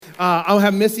I'll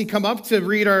have Missy come up to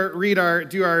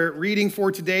do our reading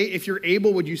for today. If you're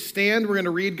able, would you stand? We're going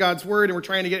to read God's word, and we're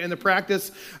trying to get in the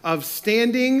practice of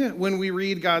standing when we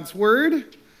read God's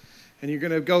word. And you're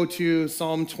going to go to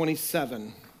Psalm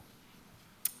 27.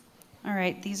 All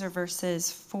right, these are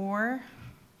verses 4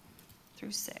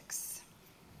 through 6.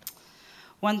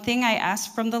 One thing I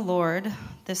ask from the Lord,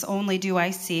 this only do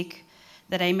I seek,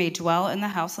 that I may dwell in the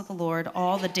house of the Lord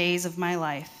all the days of my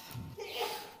life,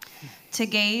 to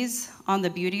gaze on the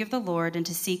beauty of the Lord and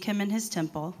to seek him in his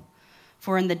temple.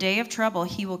 For in the day of trouble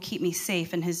he will keep me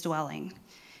safe in his dwelling.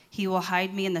 He will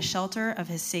hide me in the shelter of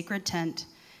his sacred tent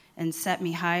and set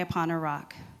me high upon a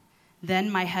rock.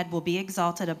 Then my head will be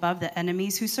exalted above the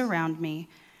enemies who surround me.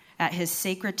 At his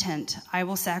sacred tent I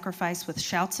will sacrifice with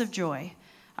shouts of joy.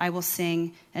 I will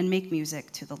sing and make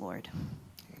music to the Lord.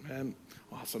 Amen.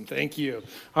 Awesome. Thank you.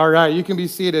 All right, you can be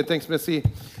seated. Thanks, Missy.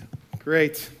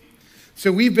 Great.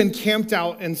 So we've been camped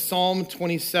out in Psalm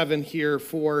 27 here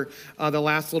for the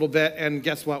last little bit, and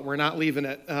guess what? We're not leaving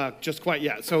it just quite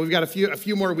yet. So we've got a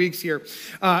few more weeks here,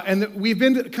 and we've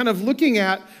been kind of looking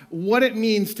at what it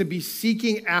means to be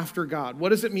seeking after God. What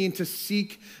does it mean to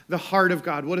seek the heart of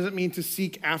God? What does it mean to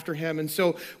seek after him? And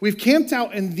so we've camped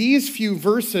out in these few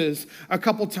verses a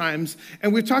couple times,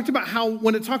 and we've talked about how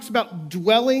when it talks about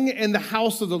dwelling in the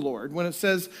house of the Lord, when it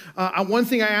says, one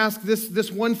thing I ask,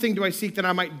 this one thing do I seek, that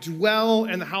I might dwell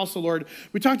in the house of the Lord,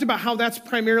 we talked about how that's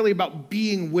primarily about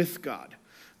being with God.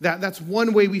 That's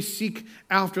one way we seek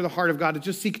after the heart of God, to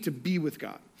just seek to be with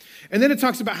God. And then it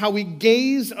talks about how we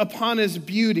gaze upon his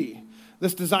beauty,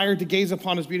 this desire to gaze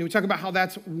upon his beauty. We talk about how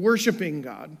that's worshiping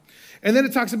God. And then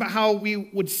it talks about how we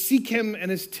would seek him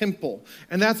in his temple.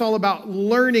 And that's all about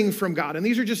learning from God. And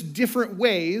these are just different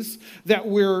ways that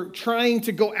we're trying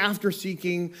to go after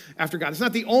seeking after God. It's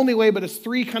not the only way, but it's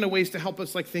three kind of ways to help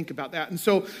us think about that. And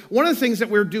so one of the things that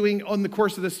we're doing on the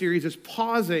course of this series is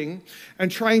pausing and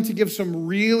trying to give some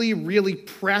really, really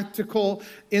practical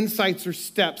insights or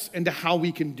steps into how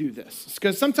we can do this.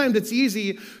 Because sometimes it's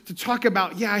easy to talk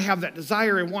about, yeah, I have that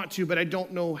desire, I want to, but I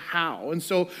don't know how. And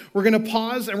so we're going to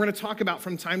pause and we're going to talk about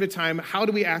from time to time, how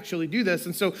do we actually do this?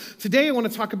 And so today I want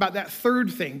to talk about that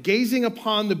third thing, gazing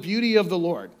upon the beauty of the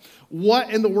Lord. What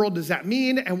in the world does that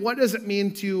mean? And what does it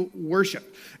mean to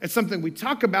worship? It's something we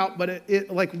talk about, but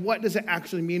what does it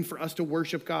actually mean for us to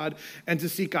worship God and to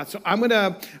seek God? So I'm going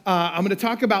to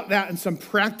talk about that in some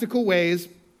practical ways.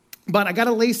 But I got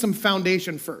to lay some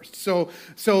foundation first. So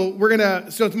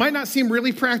it might not seem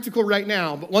really practical right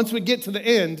now, but once we get to the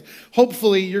end,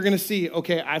 hopefully you're going to see,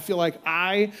 okay, I feel like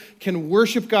I can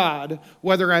worship God,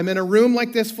 whether I'm in a room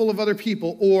like this full of other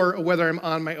people or whether I'm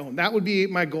on my own. That would be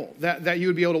my goal, that you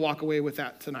would be able to walk away with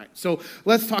that tonight. So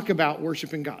let's talk about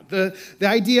worshiping God. The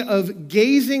idea of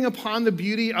gazing upon the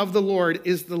beauty of the Lord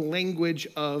is the language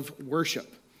of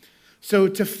worship. So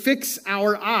to fix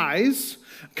our eyes,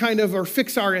 or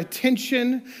fix our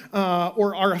attention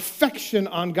or our affection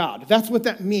on God. That's what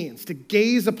that means, to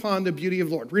gaze upon the beauty of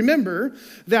the Lord. Remember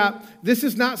that this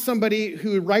is not somebody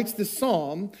who writes this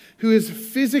psalm who is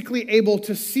physically able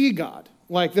to see God.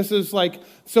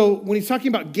 So when he's talking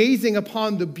about gazing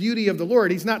upon the beauty of the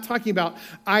Lord, he's not talking about,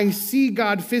 I see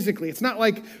God physically. It's not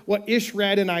like what Ish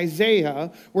read in Isaiah,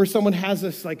 where someone has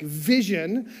this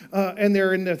vision and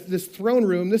they're in this throne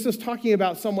room. This is talking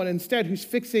about someone instead who's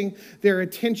fixing their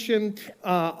attention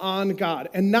on God,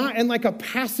 and not in a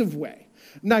passive way.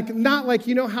 Not like,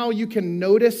 you know how you can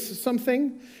notice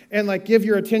something and give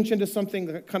your attention to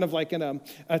something kind of in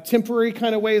a temporary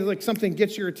kind of way, like something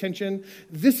gets your attention.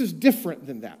 This is different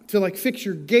than that. To fix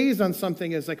your gaze on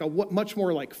something is a much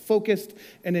more focused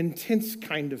and intense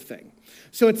kind of thing.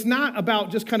 So it's not about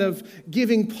just kind of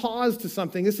giving pause to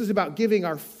something. This is about giving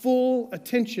our full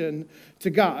attention to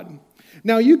God.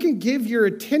 Now you can give your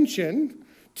attention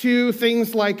to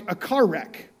things like a car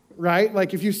wreck. Right?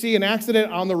 If you see an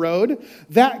accident on the road,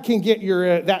 that can get your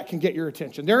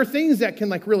attention. There are things that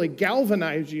can really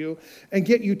galvanize you and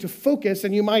get you to focus,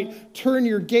 and you might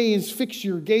fix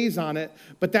your gaze on it,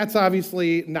 but that's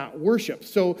obviously not worship.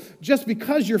 So just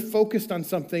because you're focused on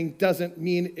something doesn't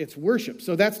mean it's worship.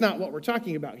 So that's not what we're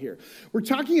talking about here. We're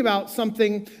talking about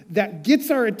something that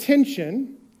gets our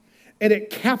attention and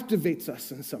it captivates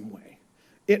us in some way.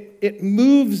 It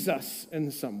moves us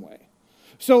in some way.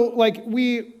 So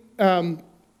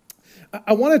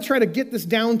I want to try to get this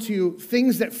down to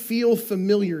things that feel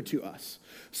familiar to us.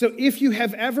 So if you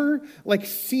have ever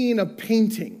seen a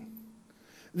painting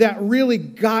that really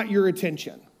got your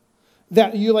attention,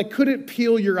 that you couldn't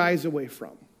peel your eyes away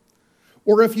from,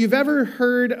 Or if you've ever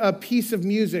heard a piece of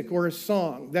music or a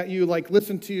song that you like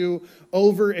listen to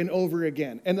over and over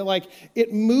again, and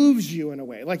it moves you in a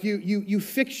way, like you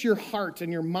fix your heart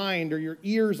and your mind or your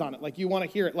ears on it, like you want to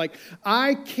hear it. Like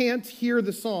I can't hear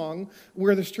the song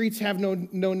Where the Streets Have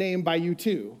No Name by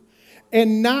U2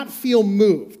 and not feel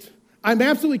moved. I'm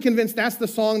absolutely convinced that's the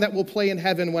song that will play in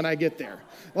heaven when I get there.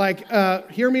 Like,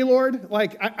 hear me, Lord.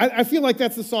 Like, I feel like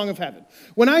that's the song of heaven.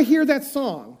 When I hear that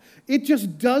song, it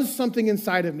just does something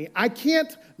inside of me. I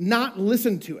can't not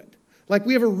listen to it. Like,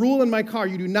 we have a rule in my car.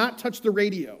 You do not touch the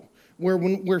radio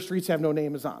where Streets Have No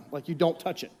Name is on. Like, you don't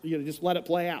touch it. You just let it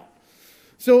play out.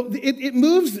 So it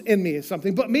moves in me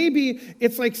something, but maybe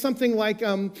it's like something like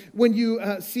when you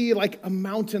see like a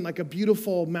mountain, like a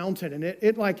beautiful mountain, and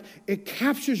it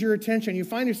captures your attention. You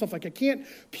find yourself like, I can't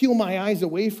peel my eyes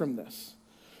away from this.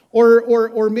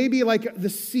 Or maybe like the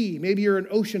sea. Maybe you're an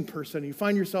ocean person. You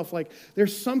find yourself like,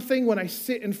 there's something when I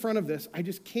sit in front of this, I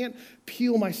just can't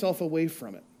peel myself away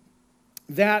from it.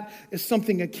 That is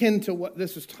something akin to what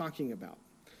this is talking about.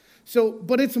 So,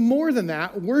 but it's more than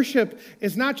that. Worship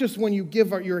is not just when you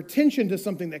give your attention to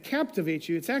something that captivates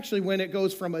you. It's actually when it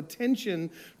goes from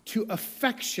attention to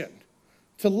affection,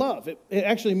 to love. It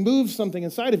actually moves something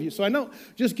inside of you. So I don't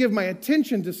just give my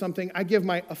attention to something. I give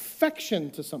my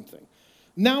affection to something.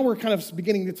 Now we're kind of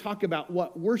beginning to talk about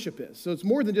what worship is. So it's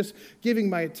more than just giving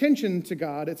my attention to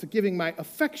God. It's giving my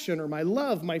affection or my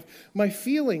love, my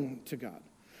feeling to God.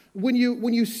 When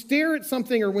you stare at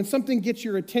something or when something gets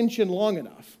your attention long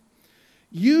enough,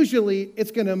 usually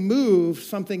it's going to move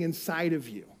something inside of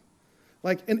you.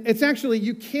 And it's actually,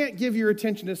 you can't give your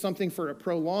attention to something for a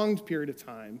prolonged period of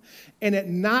time and it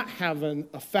not have an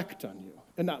effect on you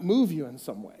and not move you in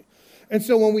some way. And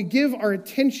so when we give our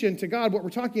attention to God, what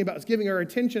we're talking about is giving our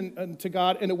attention to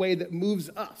God in a way that moves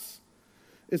us.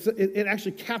 It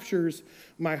actually captures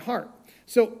my heart.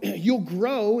 So you'll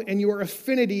grow in your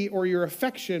affinity or your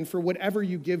affection for whatever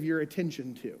you give your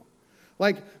attention to.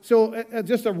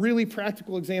 Just a really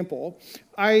practical example.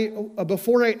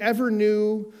 Before I ever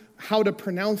knew how to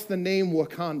pronounce the name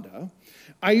Wakanda,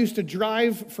 I used to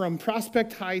drive from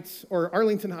Prospect Heights or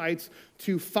Arlington Heights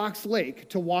to Fox Lake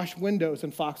to wash windows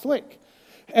in Fox Lake.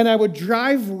 And I would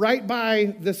drive right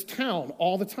by this town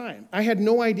all the time. I had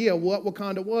no idea what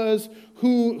Wakanda was,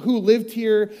 who lived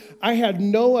here. I had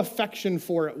no affection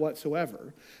for it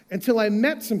whatsoever until I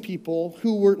met some people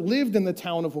who lived in the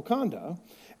town of Wakanda.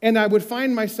 And I would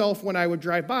find myself, when I would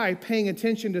drive by, paying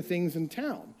attention to things in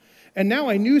town. And now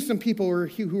I knew some people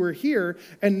who were here,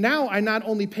 and now I not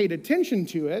only paid attention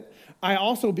to it, I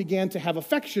also began to have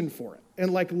affection for it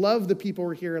and love the people who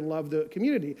were here and love the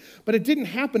community. But it didn't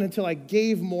happen until I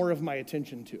gave more of my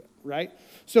attention to it, right?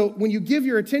 So when you give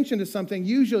your attention to something,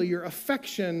 usually your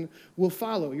affection will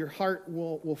follow, your heart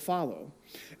will follow.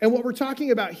 And what we're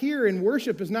talking about here in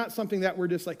worship is not something that we're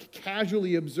just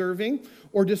casually observing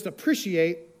or just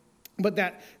appreciate, but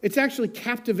that it's actually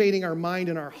captivating our mind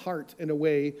and our heart in a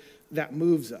way that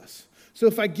moves us. So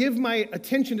if I give my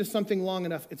attention to something long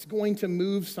enough, it's going to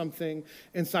move something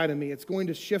inside of me. It's going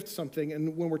to shift something.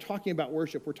 And when we're talking about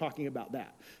worship, we're talking about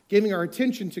that. Giving our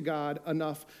attention to God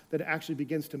enough that it actually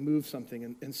begins to move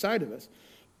something inside of us.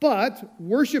 But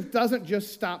worship doesn't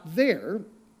just stop there.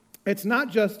 It's not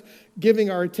just giving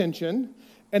our attention,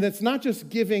 and it's not just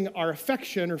giving our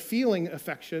affection or feeling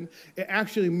affection. It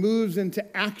actually moves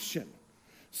into action.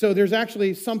 So there's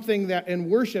actually something that in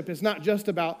worship is not just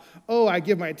about, oh, I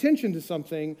give my attention to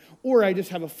something, or I just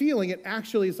have a feeling. It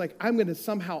actually is I'm going to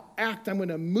somehow act. I'm going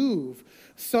to move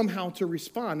somehow to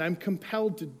respond. I'm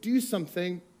compelled to do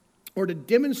something or to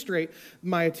demonstrate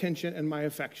my attention and my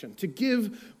affection, to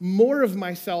give more of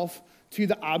myself to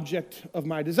the object of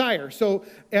my desire. So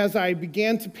as I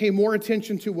began to pay more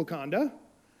attention to Wakanda,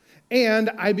 and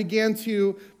I began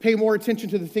to pay more attention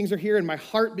to the things that are here, and my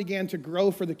heart began to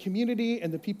grow for the community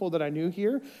and the people that I knew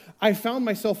here, I found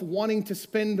myself wanting to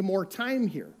spend more time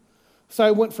here. So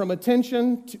I went from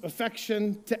attention to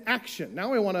affection to action.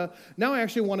 Now I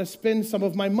actually want to spend some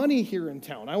of my money here in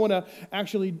town. I want to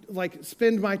actually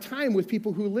spend my time with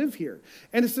people who live here.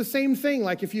 And it's the same thing.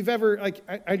 If you've ever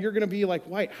you're going to be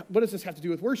why? What does this have to do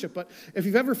with worship? But if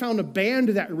you've ever found a band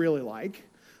that you really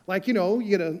you get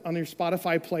on your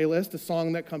Spotify playlist, a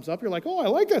song that comes up, you're oh, I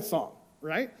like that song,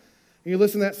 right? And you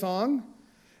listen to that song,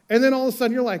 and then all of a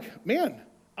sudden you're man,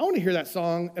 I want to hear that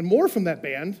song and more from that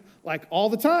band, all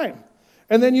the time.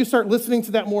 And then you start listening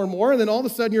to that more and more, and then all of a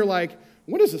sudden you're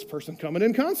when is this person coming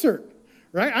in concert,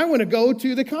 right? I want to go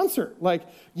to the concert.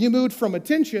 You moved from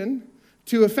attention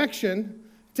to affection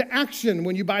to action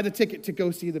when you buy the ticket to go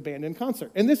see the band in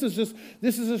concert. And this is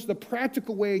just the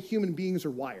practical way human beings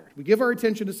are wired. We give our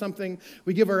attention to something,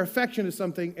 we give our affection to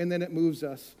something, and then it moves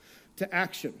us to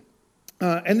action.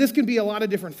 And this can be a lot of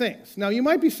different things. Now, you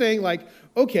might be saying, like,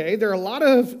 okay, there are a lot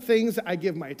of things that I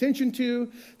give my attention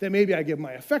to, that maybe I give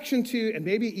my affection to, and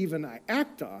maybe even I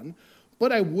act on,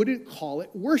 but I wouldn't call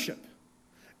it worship.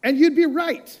 And you'd be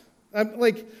right.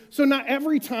 So not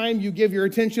every time you give your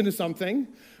attention to something,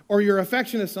 or your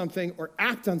affection to something, or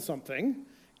act on something,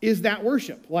 is that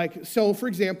worship. So for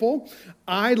example,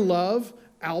 I love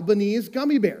Albanese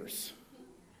gummy bears.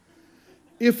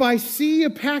 If I see a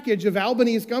package of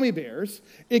Albanese gummy bears,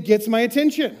 it gets my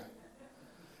attention.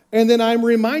 And then I'm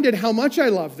reminded how much I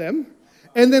love them,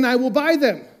 and then I will buy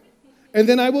them, and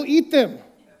then I will eat them.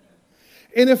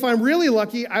 And if I'm really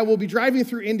lucky, I will be driving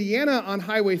through Indiana on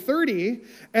Highway 30,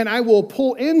 and I will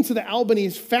pull into the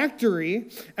Albanese factory,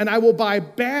 and I will buy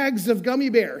bags of gummy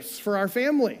bears for our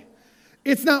family.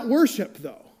 It's not worship,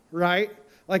 though, right?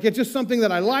 It's just something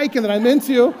that I like and that I'm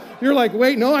into. You're like,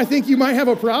 wait, no, I think you might have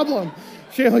a problem.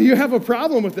 Shayla, you have a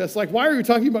problem with this. Why are you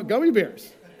talking about gummy bears?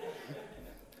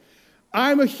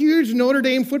 I'm a huge Notre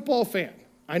Dame football fan.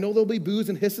 I know there'll be boos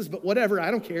and hisses, but whatever, I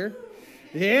don't care.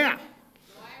 Yeah.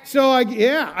 So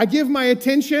I give my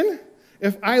attention.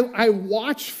 If I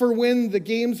watch for when the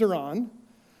games are on,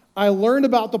 I learn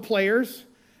about the players,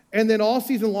 and then all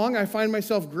season long I find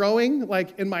myself growing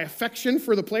in my affection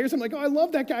for the players. I'm like, oh, I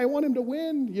love that guy. I want him to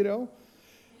win,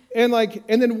 And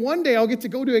then one day I'll get to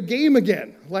go to a game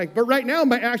again. But right now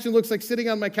my action looks like sitting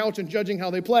on my couch and judging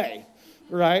how they play,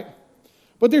 right?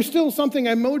 But there's still something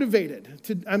I'm motivated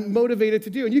to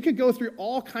do. And you could go through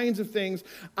all kinds of things.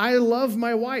 I love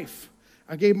my wife.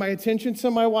 I gave my attention to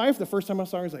my wife. The first time I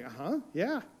saw her, I was like,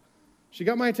 yeah. She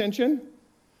got my attention.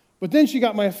 But then she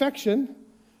got my affection.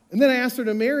 And then I asked her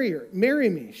to marry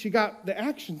me. She got the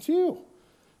action too.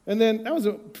 And then, that was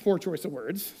a poor choice of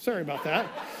words. Sorry about that.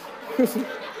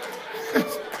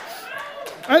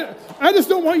 I just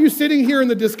don't want you sitting here in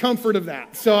the discomfort of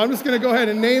that. So I'm just going to go ahead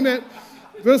and name it.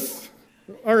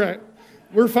 All right,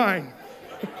 we're fine.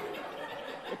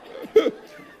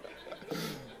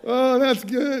 Oh, that's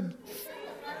good.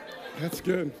 That's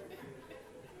good.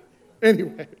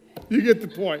 Anyway, you get the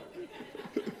point.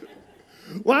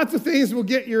 Lots of things will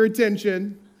get your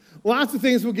attention. Lots of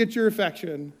things will get your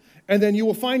affection. And then you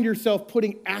will find yourself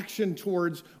putting action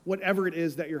towards whatever it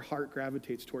is that your heart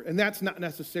gravitates toward. And that's not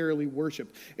necessarily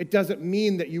worship. It doesn't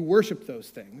mean that you worship those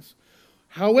things.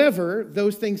 However,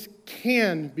 those things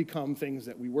can become things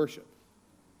that we worship.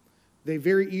 They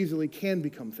very easily can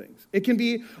become things. It can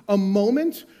be a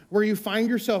moment where you find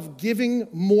yourself giving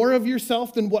more of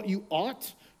yourself than what you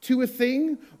ought to a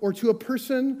thing or to a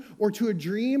person or to a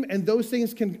dream, and those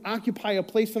things can occupy a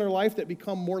place in our life that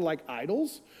become more like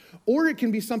idols. Or it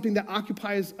can be something that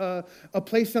occupies a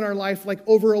place in our life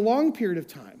over a long period of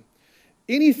time.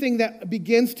 Anything that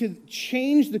begins to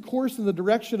change the course and the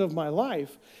direction of my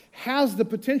life has the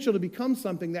potential to become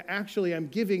something that actually I'm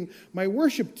giving my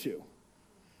worship to.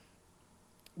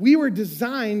 We were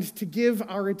designed to give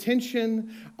our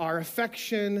attention, our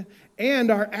affection, and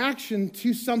our action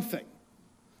to something.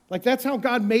 That's how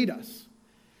God made us.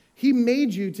 He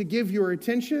made you to give your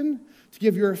attention, to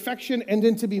give your affection, and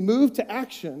then to be moved to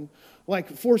action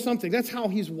for something. That's how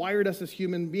he's wired us as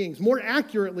human beings. More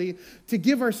accurately, to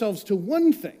give ourselves to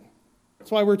one thing.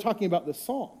 That's why we're talking about this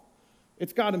psalm.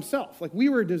 It's God himself. We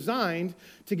were designed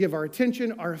to give our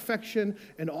attention, our affection,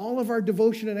 and all of our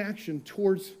devotion and action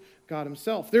towards God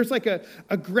himself. There's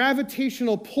a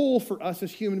gravitational pull for us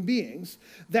as human beings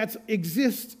that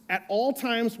exists at all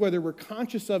times, whether we're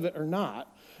conscious of it or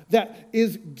not, that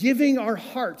is giving our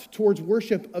heart towards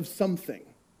worship of something.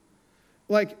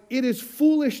 It is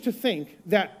foolish to think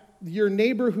that your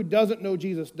neighbor who doesn't know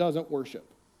Jesus doesn't worship.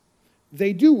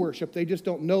 They do worship, they just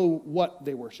don't know what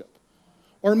they worship.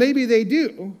 Or maybe they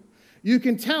do. You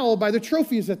can tell by the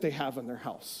trophies that they have in their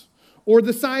house, or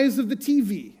the size of the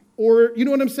TV, or you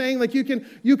know what I'm saying?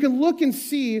 You can look and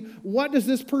see what does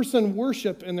this person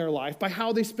worship in their life by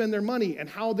how they spend their money and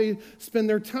how they spend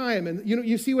their time. And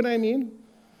you see what I mean?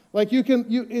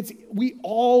 We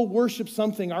all worship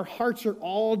something. Our hearts are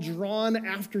all drawn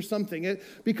after something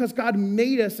because God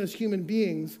made us as human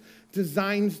beings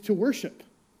designed to worship.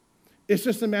 It's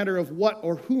just a matter of what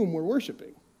or whom we're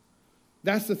worshiping.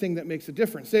 That's the thing that makes a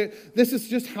difference. This is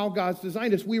just how God's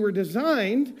designed us. We were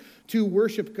designed to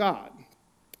worship God.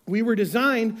 We were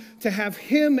designed to have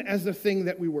him as the thing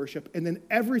that we worship, and then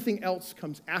everything else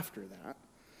comes after that.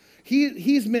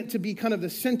 He's meant to be kind of the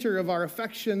center of our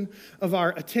affection, of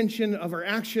our attention, of our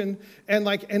action.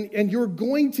 And you're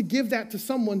going to give that to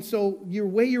someone. So your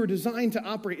way you're designed to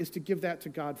operate is to give that to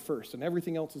God first. And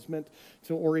everything else is meant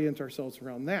to orient ourselves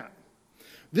around that.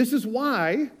 This is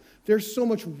why there's so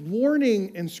much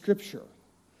warning in Scripture.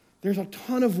 There's a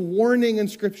ton of warning in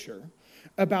Scripture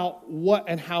about what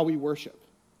and how we worship.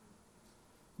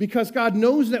 Because God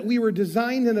knows that we were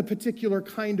designed in a particular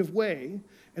kind of way,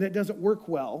 and it doesn't work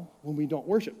well when we don't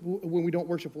worship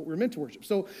what we're meant to worship.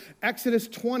 So Exodus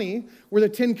 20, where the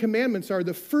 10 commandments are,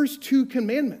 the first 2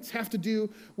 commandments have to do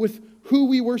with who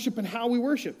we worship and how we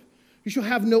worship. You shall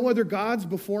have no other gods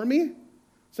before me.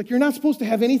 It's like you're not supposed to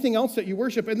have anything else that you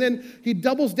worship. And then he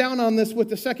doubles down on this with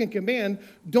the second command.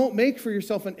 Don't make for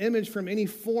yourself an image from any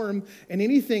form and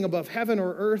anything above heaven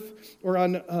or earth or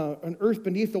on earth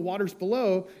beneath the waters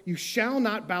below. You shall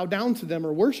not bow down to them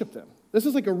or worship them. This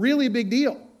is like a really big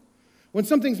deal. When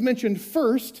something's mentioned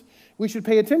first, we should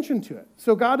pay attention to it.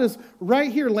 So God is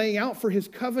right here laying out for his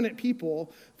covenant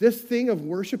people, this thing of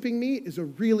worshiping me is a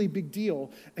really big deal.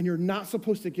 And you're not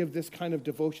supposed to give this kind of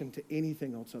devotion to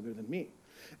anything else other than me.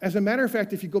 As a matter of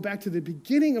fact, if you go back to the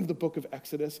beginning of the book of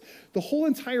Exodus, the whole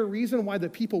entire reason why the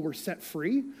people were set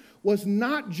free was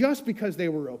not just because they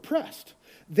were oppressed.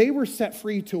 They were set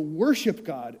free to worship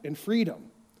God in freedom.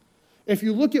 If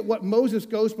you look at what Moses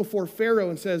goes before Pharaoh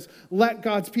and says, let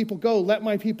God's people go, let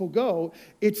my people go,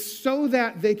 it's so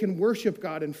that they can worship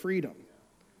God in freedom.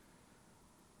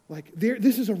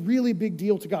 This is a really big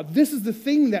deal to God. This is the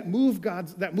thing that moves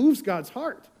God's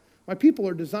heart. My people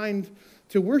are designed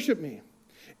to worship me.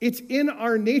 It's in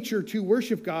our nature to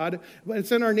worship God, but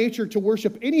it's in our nature to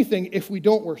worship anything if we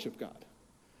don't worship God.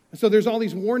 And so there's all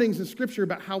these warnings in Scripture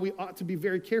about how we ought to be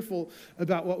very careful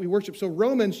about what we worship. So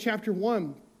Romans chapter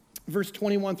 1, verse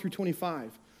 21 through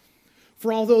 25.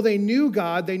 For although they knew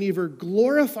God, they neither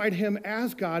glorified him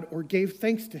as God or gave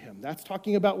thanks to him. That's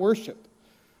talking about worship.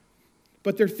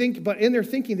 But in their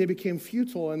thinking, they became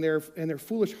futile, and their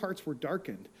foolish hearts were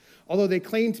darkened. Although they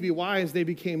claimed to be wise, they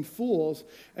became fools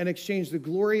and exchanged the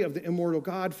glory of the immortal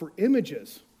God for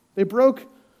images. They broke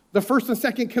the first and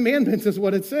second commandments, is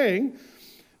what it's saying.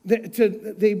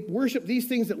 They worship these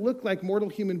things that look like mortal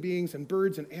human beings and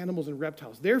birds and animals and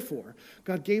reptiles. Therefore,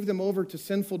 God gave them over to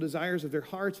sinful desires of their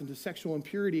hearts and to sexual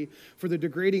impurity for the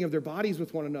degrading of their bodies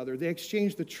with one another. They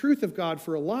exchanged the truth of God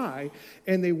for a lie,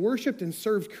 and they worshiped and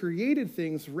served created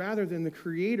things rather than the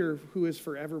Creator who is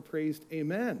forever praised.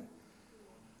 Amen.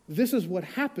 This is what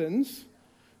happens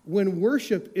when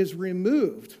worship is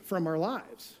removed from our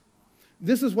lives.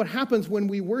 This is what happens when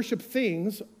we worship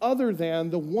things other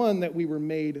than the one that we were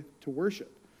made to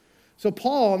worship. So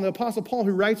Paul, and the Apostle Paul,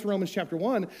 who writes Romans chapter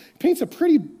 1, paints a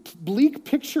pretty bleak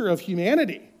picture of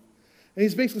humanity. And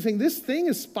he's basically saying this thing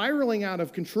is spiraling out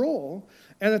of control,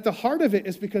 and at the heart of it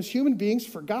is because human beings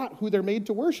forgot who they're made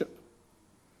to worship.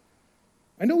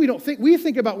 I know we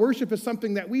think about worship as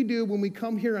something that we do when we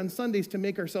come here on Sundays to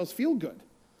make ourselves feel good.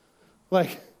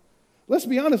 Let's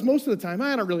be honest, most of the time,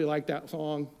 I don't really like that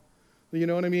song. You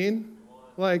know what I mean?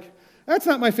 That's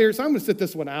not my favorite, so I'm going to sit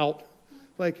this one out.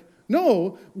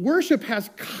 No, worship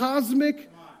has cosmic,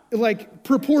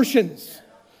 proportions.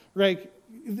 Right?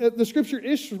 The scripture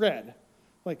is read.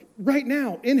 Right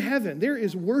now, in heaven, there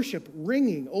is worship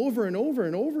ringing over and over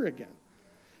and over again.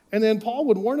 And then Paul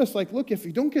would warn us, look, if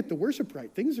you don't get the worship right,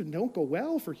 things don't go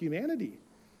well for humanity.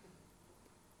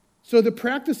 So the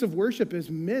practice of worship is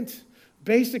meant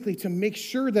basically to make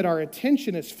sure that our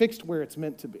attention is fixed where it's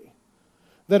meant to be.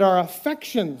 That our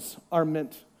affections are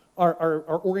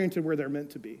oriented where they're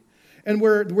meant to be. And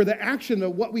where the action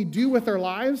of what we do with our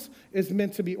lives is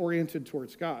meant to be oriented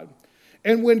towards God.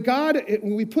 And when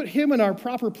we put him in our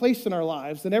proper place in our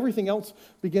lives, then everything else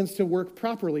begins to work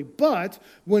properly. But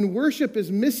when worship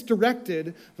is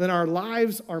misdirected, then our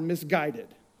lives are misguided.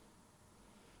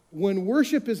 When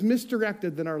worship is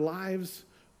misdirected, then our lives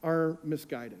are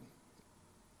misguided.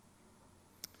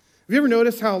 Have you ever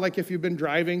noticed how, if you've been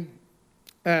driving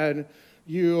and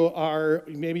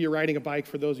maybe you're riding a bike,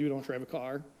 for those of you who don't drive a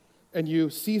car, and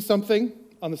you see something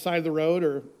on the side of the road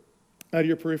or out of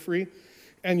your periphery,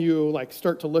 and you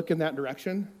start to look in that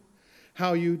direction,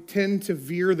 how you tend to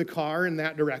veer the car in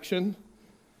that direction.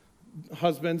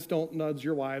 Husbands, don't nudge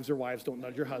your wives, or wives, don't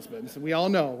nudge your husbands. We all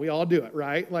know, we all do it,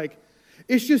 right?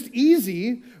 It's just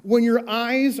easy when your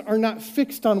eyes are not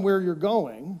fixed on where you're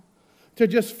going to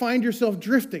just find yourself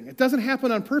drifting. It doesn't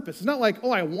happen on purpose. It's not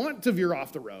I want to veer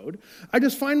off the road. I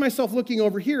just find myself looking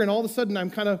over here, and all of a sudden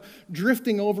I'm kind of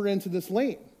drifting over into this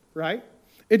lane, right?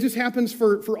 It just happens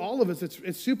for all of us.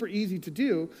 It's super easy to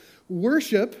do.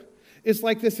 Worship is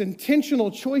like this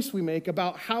intentional choice we make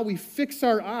about how we fix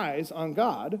our eyes on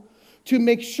God to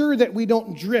make sure that we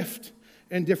don't drift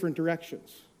in different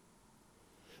directions.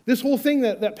 This whole thing,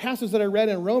 that passage that I read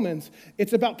in Romans,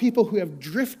 it's about people who have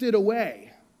drifted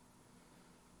away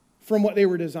from what they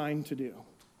were designed to do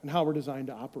and how we're designed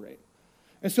to operate.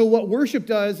 And so what worship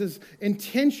does is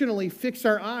intentionally fix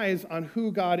our eyes on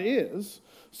who God is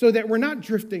so that we're not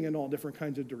drifting in all different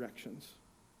kinds of directions.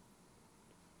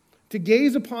 To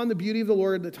gaze upon the beauty of the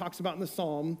Lord that talks about in the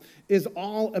psalm is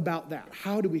all about that.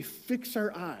 How do we fix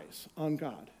our eyes on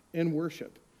God in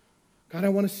worship? God, I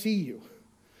want to see you.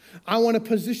 I want to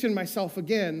position myself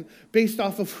again based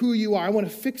off of who you are. I want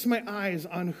to fix my eyes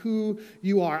on who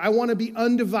you are. I want to be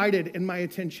undivided in my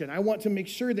attention. I want to make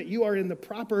sure that you are in the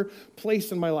proper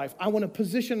place in my life. I want to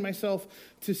position myself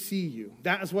to see you.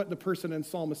 That is what the person in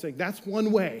Psalm is saying. That's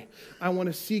one way I want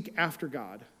to seek after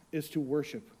God, is to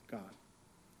worship God.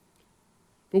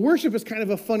 But worship is kind of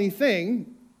a funny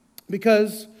thing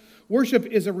because worship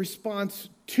is a response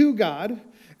to God.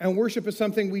 And worship is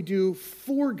something we do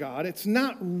for God. It's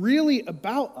not really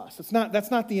about us.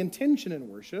 That's not the intention in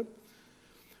worship.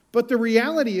 But the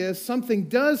reality is something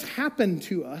does happen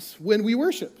to us when we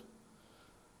worship.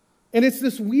 And it's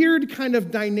this weird kind of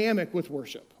dynamic with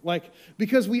worship.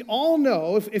 Because we all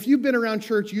know, if you've been around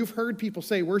church, you've heard people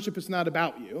say worship is not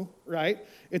about you, right?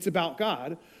 It's about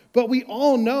God. But we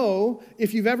all know,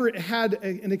 if you've ever had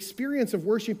an experience of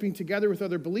worshiping together with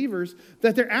other believers,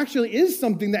 that there actually is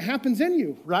something that happens in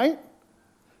you, right?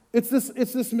 It's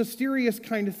this mysterious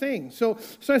kind of thing. So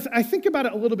I think about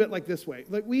it a little bit like this way.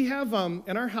 Like we have,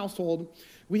 in our household,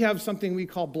 we have something we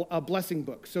call a blessing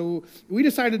book. So we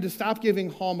decided to stop giving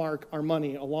Hallmark our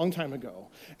money a long time ago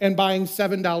and buying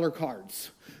 $7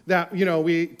 cards that,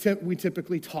 we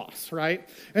typically toss, right?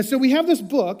 And so we have this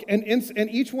book, and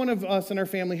each one of us in our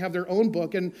family have their own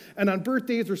book, and on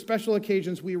birthdays or special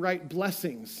occasions, we write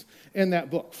blessings in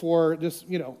that book for this,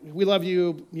 we love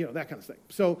you, that kind of thing.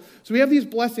 So we have these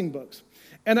blessing books.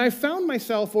 And I found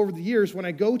myself over the years, when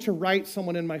I go to write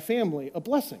someone in my family a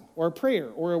blessing or a prayer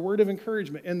or a word of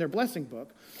encouragement in their blessing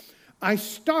book, I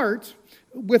start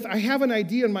with, I have an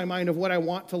idea in my mind of what I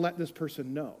want to let this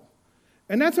person know.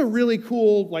 And that's a really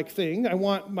cool thing. I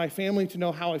want my family to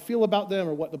know how I feel about them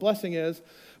or what the blessing is.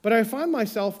 But I find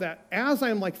myself that as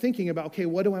I'm thinking about, okay,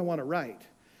 what do I want to write?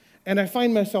 And I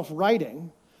find myself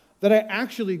writing, that I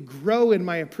actually grow in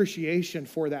my appreciation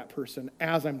for that person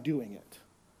as I'm doing it.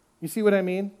 You see what I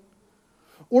mean?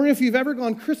 Or if you've ever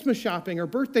gone Christmas shopping or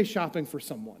birthday shopping for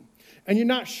someone, and you're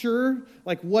not sure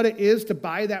what it is to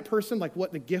buy that person,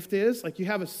 what the gift is, you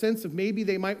have a sense of maybe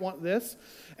they might want this.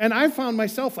 And I found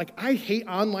myself, I hate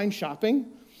online shopping,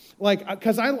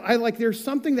 because there's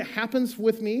something that happens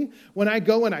with me when I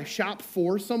go and I shop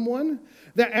for someone,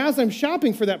 that as I'm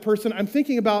shopping for that person, I'm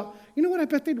thinking about, you know what, I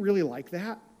bet they'd really like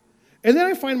that. And then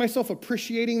I find myself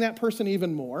appreciating that person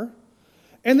even more.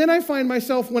 And then I find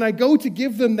myself, when I go to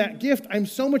give them that gift, I'm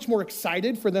so much more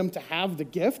excited for them to have the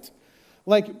gift.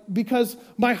 Because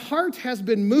my heart has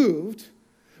been moved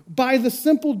by the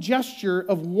simple gesture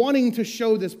of wanting to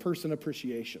show this person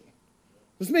appreciation.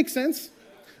 Does this make sense?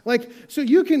 So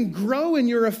you can grow in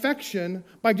your affection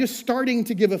by just starting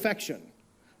to give affection,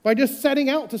 by just setting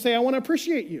out to say, I want to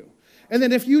appreciate you. And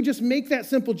then if you just make that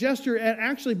simple gesture, it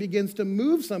actually begins to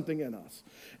move something in us.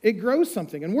 It grows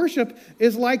something. And worship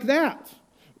is like that.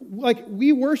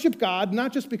 We worship God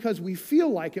not just because we feel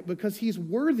like it, because he's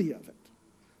worthy of it.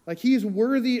 He's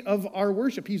worthy of our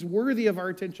worship. He's worthy of our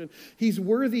attention. He's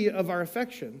worthy of our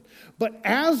affection. But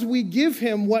as we give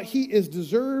him what he is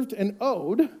deserved and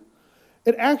owed,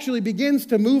 it actually begins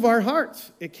to move our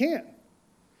hearts. It can.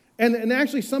 And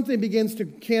actually something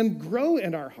can grow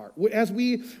in our heart as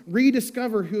we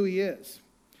rediscover who he is,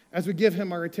 as we give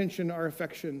him our attention, our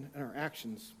affection, and our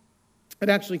actions. It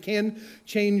actually can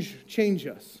change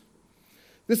us.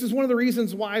 This is one of the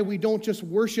reasons why we don't just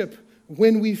worship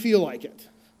when we feel like it.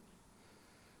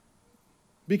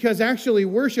 Because actually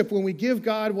worship, when we give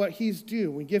God what he's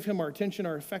due, we give him our attention,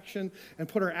 our affection, and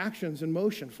put our actions in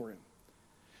motion for him,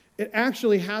 it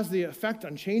actually has the effect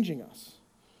on changing us.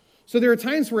 So there are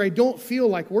times where I don't feel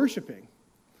like worshiping,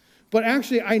 but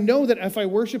actually I know that if I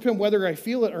worship him, whether I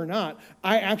feel it or not,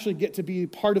 I actually get to be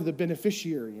part of the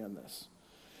beneficiary in this.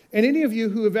 And any of you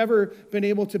who have ever been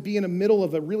able to be in the middle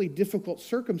of a really difficult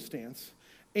circumstance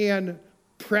and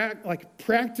practically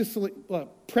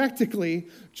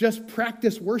just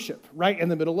practice worship right in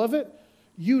the middle of it,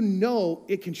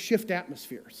 it can shift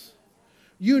atmospheres.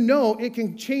 It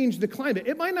can change the climate.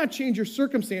 It might not change your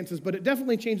circumstances, but it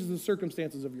definitely changes the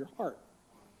circumstances of your heart.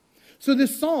 So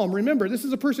this psalm, remember, this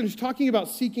is a person who's talking about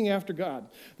seeking after God.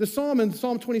 The psalm in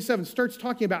Psalm 27 starts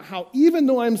talking about how even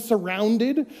though I'm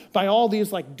surrounded by all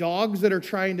these like dogs that are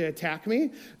trying to attack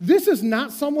me, this is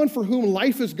not someone for whom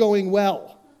life is going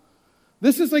well.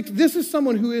 This is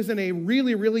someone who is in a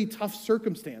really, really tough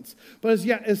circumstance, but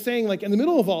is saying like in the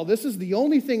middle of all, this is the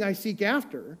only thing I seek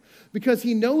after, because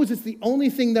he knows it's the only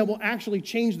thing that will actually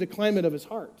change the climate of his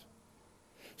heart.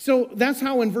 So that's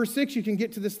how in verse 6 you can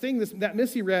get to this thing that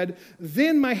Missy read,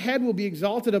 then my head will be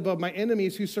exalted above my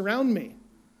enemies who surround me.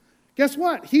 Guess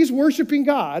what? He's worshiping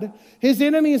God. His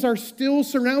enemies are still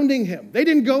surrounding him. They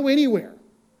didn't go anywhere,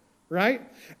 right?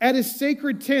 At his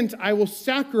sacred tent I will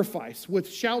sacrifice with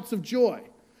shouts of joy.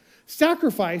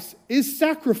 Sacrifice is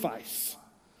sacrifice.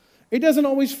 It doesn't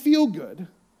always feel good,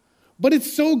 but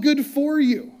it's so good for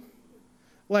you.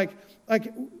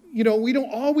 We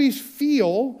don't always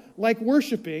feel like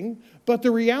worshiping, but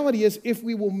the reality is if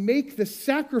we will make the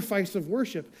sacrifice of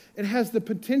worship, it has the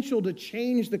potential to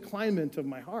change the climate of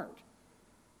my heart.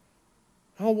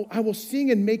 I will sing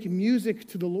and make music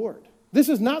to the Lord. This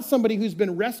is not somebody who's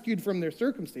been rescued from their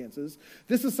circumstances.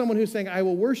 This is someone who's saying, I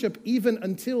will worship even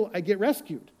until I get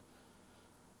rescued.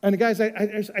 And guys,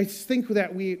 I think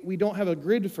that we don't have a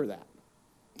grid for that.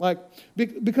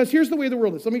 Because here's the way the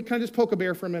world is. Let me kind of just poke a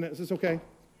bear for a minute. Is this okay?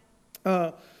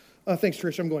 Thanks,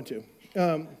 Trish. I'm going to.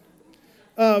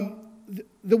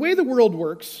 The way the world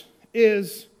works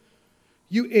is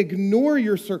you ignore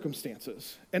your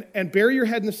circumstances and bury your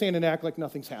head in the sand and act like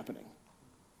nothing's happening.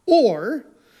 Or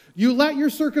you let your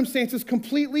circumstances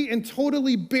completely and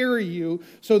totally bury you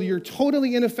so that you're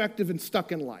totally ineffective and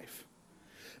stuck in life.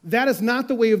 That is not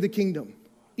the way of the kingdom,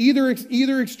 either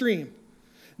extreme.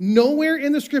 Nowhere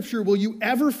in the scripture will you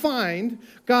ever find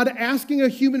God asking a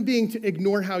human being to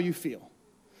ignore how you feel.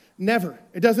 Never.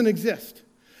 It doesn't exist.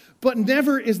 But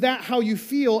never is that how you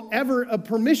feel ever a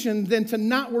permission then to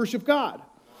not worship God.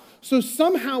 So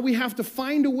somehow we have to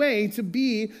find a way to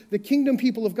be the kingdom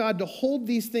people of God, to hold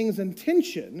these things in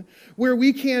tension, where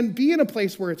we can be in a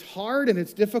place where it's hard and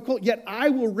it's difficult, yet I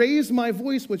will raise my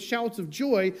voice with shouts of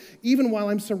joy even while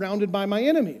I'm surrounded by my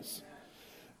enemies.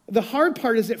 The hard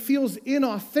part is it feels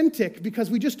inauthentic because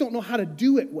we just don't know how to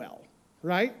do it well,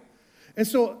 right? And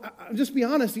so, just be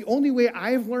honest, the only way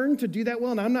I've learned to do that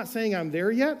well, and I'm not saying I'm there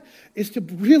yet, is to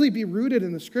really be rooted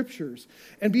in the scriptures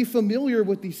and be familiar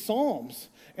with these psalms.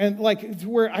 And to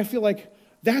where I feel like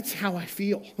that's how I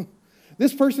feel.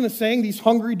 This person is saying these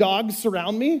hungry dogs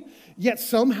surround me, yet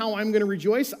somehow I'm going to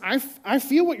rejoice. I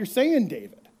feel what you're saying,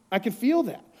 David. I can feel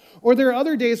that. Or there are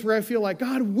other days where I feel like,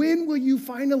 God, when will you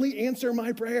finally answer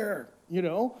my prayer?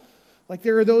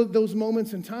 There are those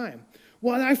moments in time.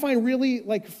 Well, I find really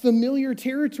familiar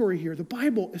territory here. The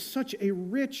Bible is such a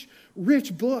rich,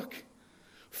 rich book,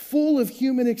 full of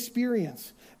human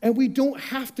experience. And we don't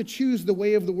have to choose the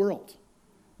way of the world.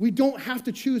 We don't have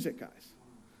to choose it, guys.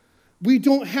 We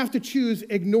don't have to choose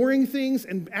ignoring things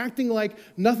and acting like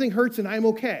nothing hurts and I'm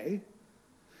okay.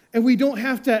 And we don't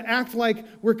have to act like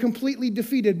we're completely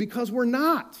defeated, because we're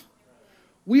not.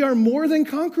 We are more than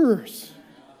conquerors.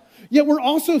 Yet we're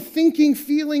also thinking,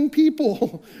 feeling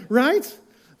people, right?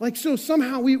 So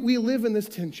somehow we live in this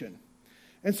tension.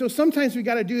 And so sometimes we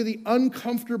got to do the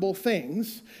uncomfortable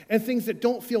things and things that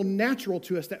don't feel natural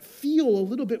to us, that feel a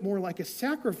little bit more like a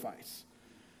sacrifice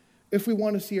if we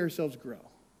want to see ourselves grow.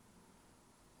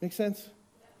 Make sense?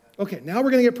 Okay, now we're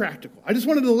going to get practical. I just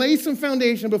wanted to lay some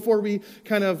foundation before we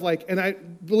kind of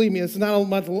believe me, it's not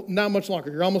much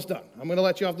longer. You're almost done. I'm going to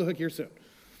let you off the hook here soon.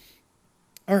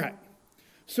 All right.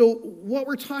 So what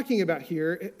we're talking about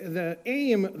here,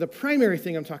 the primary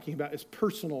thing I'm talking about is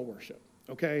personal worship,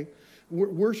 okay?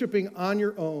 Worshiping on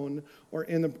your own or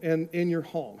in your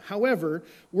home. However,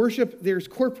 there's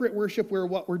corporate worship where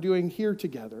what we're doing here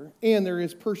together, and there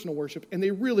is personal worship, and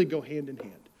they really go hand in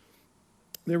hand.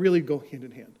 They really go hand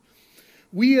in hand.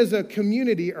 We as a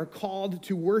community are called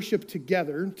to worship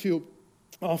together, to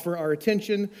offer our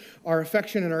attention, our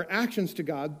affection, and our actions to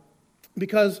God,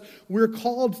 because we're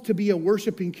called to be a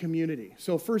worshiping community.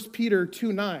 So 1 Peter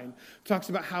 2:9 talks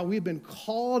about how we've been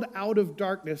called out of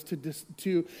darkness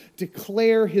to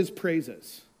declare his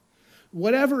praises.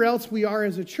 Whatever else we are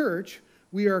as a church,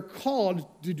 we are called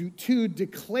to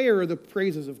declare the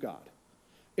praises of God.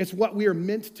 It's what we are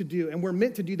meant to do, and we're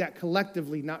meant to do that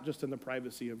collectively, not just in the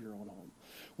privacy of your own home.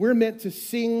 We're meant to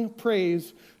sing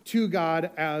praise to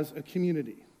God as a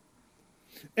community.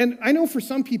 And I know for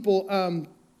some people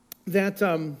that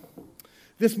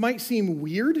this might seem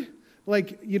weird.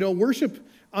 Worship,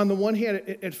 on the one hand,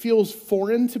 it feels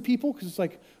foreign to people because it's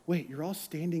like, wait, you're all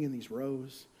standing in these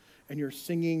rows and you're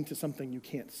singing to something you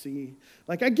can't see.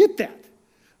 I get that.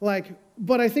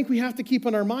 But I think we have to keep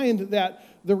in our mind that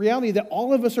the reality that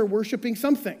all of us are worshiping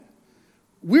something.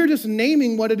 We're just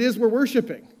naming what it is we're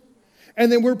worshiping.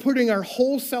 And then we're putting our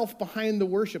whole self behind the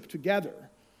worship together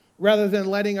rather than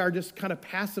letting our just kind of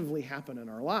passively happen in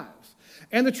our lives.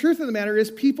 And the truth of the matter is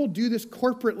people do this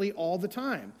corporately all the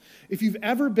time. If you've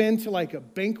ever been to like a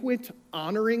banquet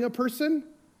honoring a person,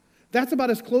 that's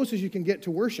about as close as you can get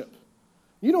to worship.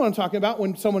 You know what I'm talking about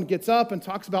when someone gets up and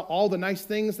talks about all the nice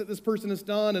things that this person has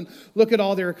done and look at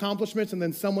all their accomplishments, and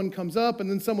then someone comes up and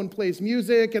then someone plays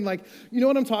music and you know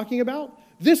what I'm talking about?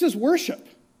 This is worship.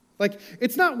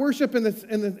 It's not worship in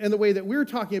the way that we're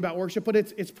talking about worship, but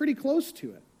it's pretty close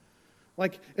to it.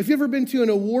 If you've ever been to an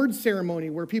award ceremony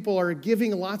where people are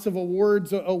giving lots of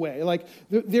awards away,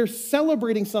 they're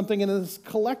celebrating something in this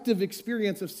collective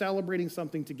experience of celebrating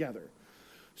something together.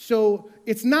 So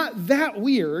it's not that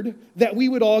weird that we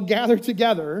would all gather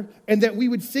together and that we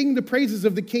would sing the praises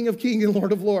of the King of Kings and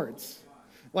Lord of Lords.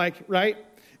 Right?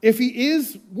 If he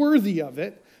is worthy of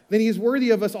it, then he's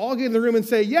worthy of us all getting in the room and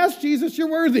say, yes, Jesus, you're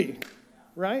worthy.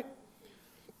 Right?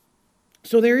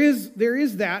 So there is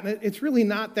that, and it's really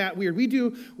not that weird. We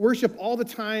do worship all the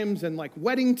times and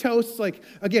wedding toasts.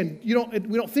 Again, we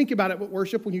don't think about it with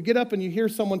worship. When you get up and you hear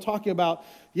someone talking about,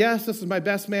 yes, this is my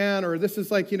best man, or this is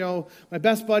my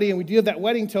best buddy, and we do that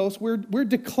wedding toast, we're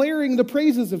declaring the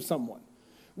praises of someone.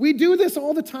 We do this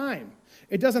all the time.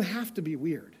 It doesn't have to be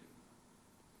weird.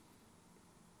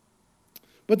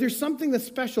 But there's something that's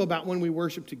special about when we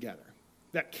worship together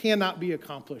that cannot be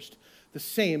accomplished the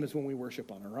same as when we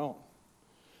worship on our own.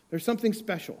 There's something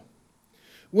special.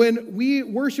 When we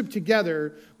worship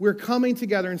together, we're coming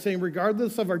together and saying,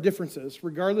 regardless of our differences,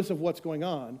 regardless of what's going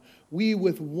on, we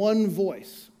with one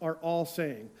voice are all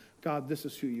saying, God, this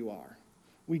is who you are.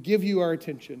 We give you our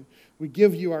attention. We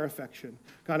give you our affection.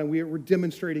 God, and we're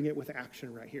demonstrating it with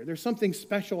action right here. There's something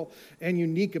special and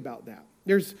unique about that.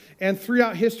 And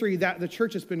throughout history, that the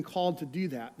church has been called to do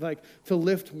that, to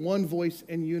lift one voice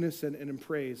in unison and in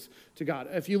praise to God.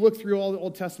 If you look through all the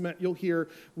Old Testament, you'll hear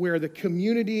where the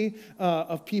community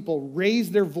of people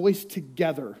raise their voice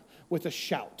together with a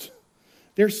shout.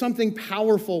 There's something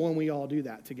powerful when we all do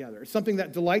that together. It's something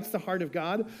that delights the heart of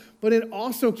God, but it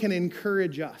also can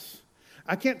encourage us.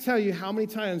 I can't tell you how many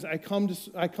times I come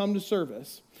to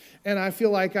service and I feel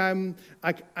like I'm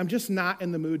just not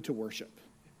in the mood to worship.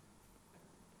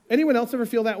 Anyone else ever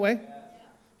feel that way?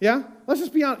 Yeah? Let's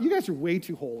just be honest. You guys are way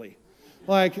too holy.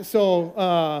 You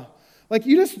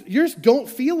just don't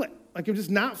feel it. I'm just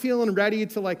not feeling ready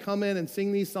to come in and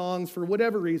sing these songs for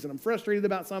whatever reason. I'm frustrated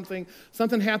about something.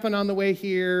 Something happened on the way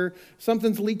here.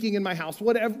 Something's leaking in my house.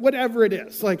 Whatever it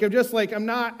is. I'm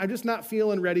just not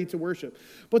feeling ready to worship.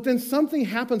 But then something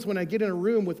happens when I get in a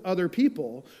room with other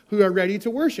people who are ready to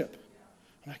worship.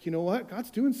 I'm like, you know what? God's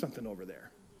doing something over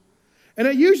there. And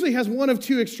it usually has one of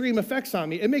two extreme effects on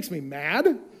me. It makes me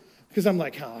mad because I'm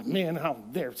like, oh man,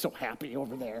 they're so happy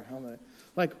over there.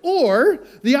 Or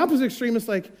the opposite extreme is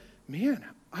man,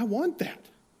 I want that.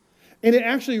 And it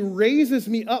actually raises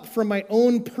me up from my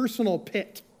own personal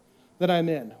pit that I'm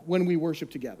in when we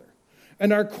worship together.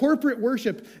 And our corporate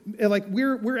worship,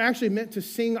 we're actually meant to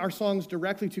sing our songs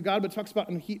directly to God, but it talks about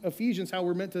in Ephesians how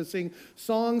we're meant to sing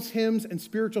songs, hymns, and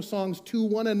spiritual songs to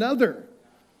one another.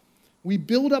 We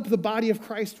build up the body of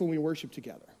Christ when we worship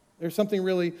together. There's something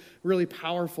really, really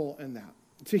powerful in that.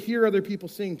 To hear other people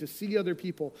sing, to see other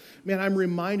people. Man, I'm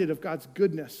reminded of God's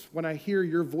goodness when I hear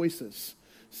your voices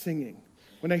singing,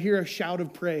 when I hear a shout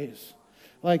of praise.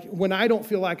 When I don't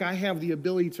feel like I have the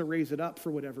ability to raise it up for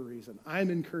whatever reason.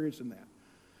 I'm encouraged in that.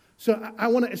 So I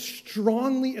want to, as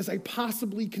strongly as I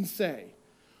possibly can say,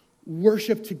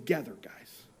 worship together,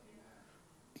 guys.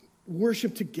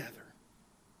 Worship together.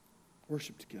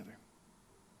 Worship together.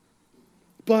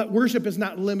 But worship is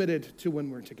not limited to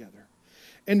when we're together.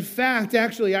 In fact,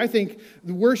 actually, I think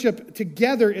the worship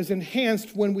together is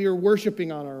enhanced when we are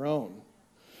worshiping on our own.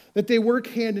 That they work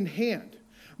hand in hand.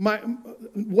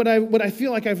 What I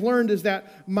feel like I've learned is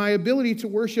that my ability to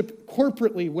worship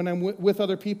corporately when I'm with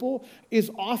other people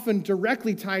is often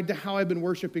directly tied to how I've been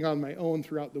worshiping on my own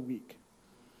throughout the week.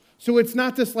 So it's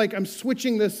not this I'm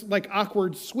switching this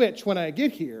awkward switch when I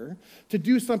get here to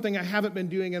do something I haven't been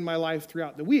doing in my life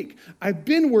throughout the week. I've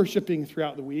been worshiping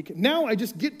throughout the week. Now I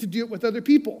just get to do it with other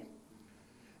people.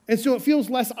 And so it feels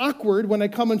less awkward when I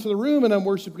come into the room and I'm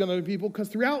worshiping other people because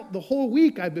throughout the whole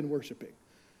week I've been worshiping.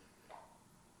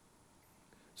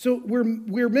 So we're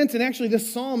meant, and actually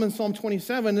this psalm in Psalm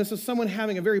 27, this is someone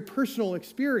having a very personal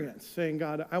experience saying,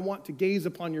 God, I want to gaze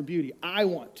upon your beauty. I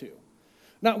want to.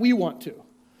 Not we want to.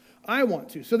 I want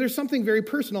to. So there's something very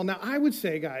personal. Now, I would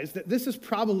say, guys, that this is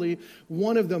probably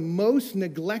one of the most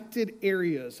neglected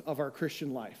areas of our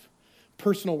Christian life,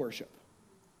 personal worship.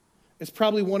 It's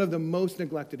probably one of the most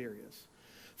neglected areas.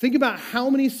 Think about how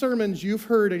many sermons you've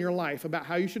heard in your life about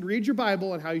how you should read your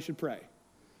Bible and how you should pray.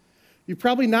 You've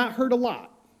probably not heard a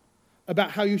lot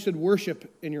about how you should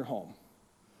worship in your home,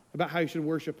 about how you should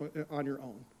worship on your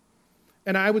own.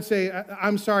 And I would say,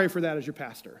 I'm sorry for that as your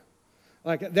pastor.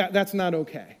 Like, that's not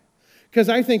okay. Because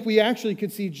I think we actually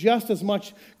could see just as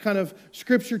much kind of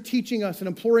Scripture teaching us and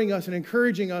imploring us and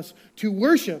encouraging us to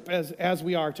worship as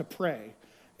we are to pray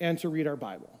and to read our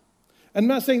Bible. I'm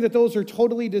not saying that those are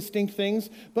totally distinct things,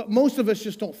 but most of us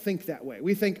just don't think that way.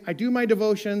 We think, I do my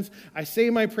devotions, I say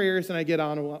my prayers, and I get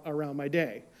on around my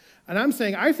day. And I'm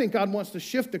saying, I think God wants to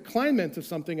shift the climate of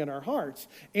something in our hearts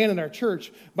and in our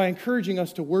church by encouraging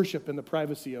us to worship in the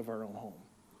privacy of our own home.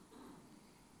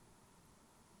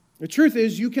 The truth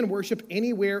is, you can worship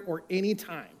anywhere or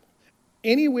anytime.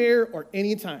 Anywhere or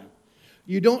anytime.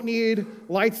 You don't need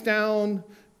lights down,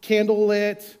 candle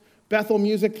lit, Bethel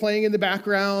music playing in the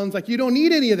background. Like, you don't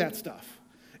need any of that stuff.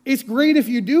 It's great if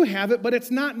you do have it, but it's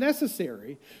not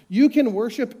necessary. You can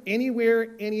worship anywhere,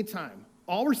 anytime.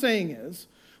 All we're saying is,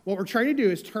 what we're trying to do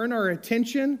is turn our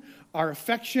attention, our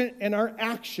affection, and our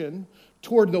action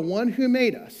toward the one who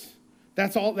made us.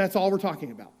 That's all we're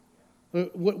talking about.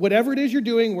 Whatever it is you're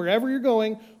doing, wherever you're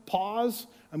going, pause.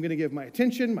 I'm going to give my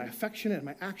attention, my affection, and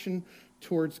my action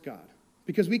towards God.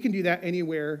 Because we can do that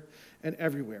anywhere and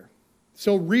everywhere.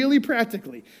 So really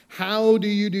practically, how do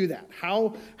you do that?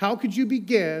 How could you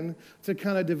begin to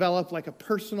kind of develop like a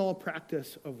personal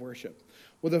practice of worship?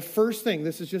 Well, the first thing,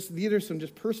 these are some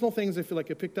just personal things I feel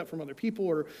like I picked up from other people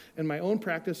or in my own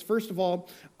practice. First of all,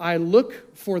 I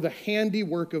look for the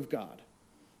handiwork of God.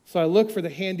 So I look for the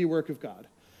handiwork of God.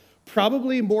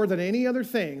 Probably more than any other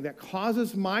thing that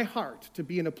causes my heart to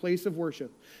be in a place of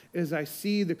worship is I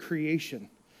see the creation.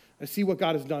 I see what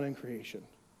God has done in creation.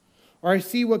 Or I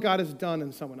see what God has done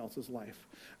in someone else's life.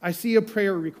 I see a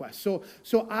prayer request.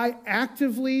 So I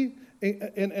actively,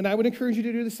 and I would encourage you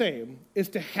to do the same, is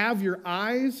to have your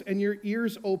eyes and your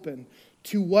ears open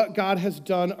to what God has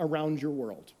done around your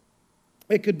world.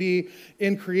 It could be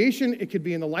in creation, it could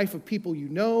be in the life of people you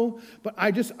know, but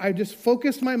I just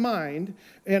focus my mind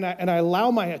and I allow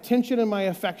my attention and my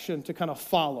affection to kind of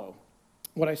follow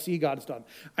what I see God's done.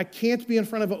 I can't be in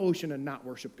front of an ocean and not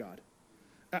worship God.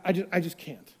 I just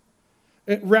can't.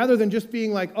 Rather than just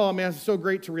being like, oh man, it's so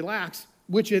great to relax,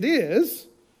 which it is,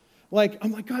 like,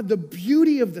 I'm like, God, the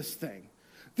beauty of this thing.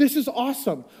 This is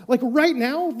awesome. Like right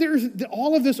now, there's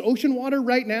all of this ocean water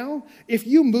right now. If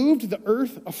you moved the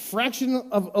earth a fraction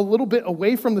of a little bit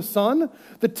away from the sun,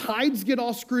 the tides get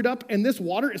all screwed up and this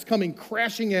water is coming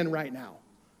crashing in right now,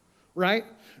 right?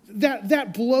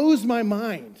 That blows my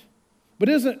mind. But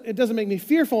it doesn't make me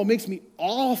fearful. It makes me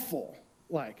awful,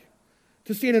 like,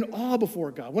 to stand in awe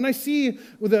before God. When I see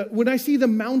the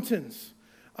mountains,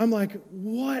 I'm like,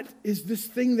 what is this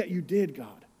thing that you did, God?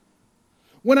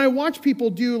 When I watch people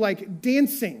do like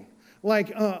dancing,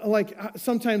 like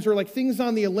sometimes, or like things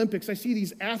on the Olympics, I see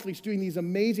these athletes doing these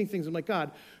amazing things. I'm like,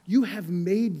 God, you have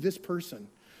made this person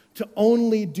to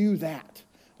only do that.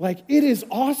 Like, it is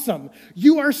awesome.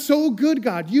 You are so good,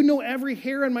 God. You know every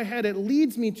hair on my head. It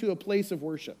leads me to a place of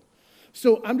worship.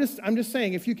 So I'm just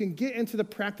saying, if you can get into the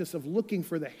practice of looking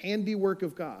for the handiwork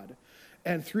of God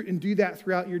and do that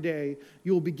throughout your day,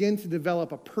 you will begin to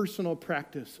develop a personal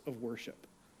practice of worship.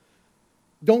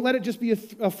 Don't let it just be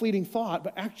a fleeting thought,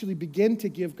 but actually begin to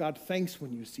give God thanks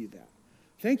when you see that.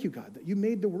 Thank you, God, that you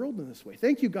made the world in this way.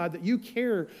 Thank you, God, that you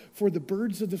care for the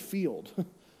birds of the field.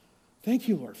 Thank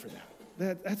you, Lord, for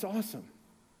that. That's awesome.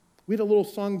 We had a little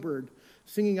songbird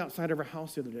singing outside of our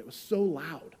house the other day. It was so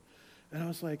loud. And I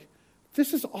was like,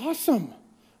 this is awesome.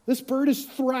 This bird is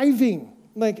thriving.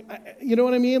 Like, you know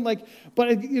what I mean? Like,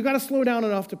 but you got to slow down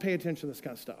enough to pay attention to this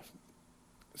kind of stuff.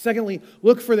 Secondly,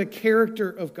 look for the character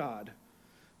of God.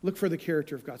 Look for the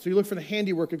character of God. So you look for the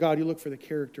handiwork of God, you look for the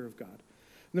character of God.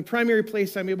 And the primary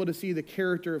place I'm able to see the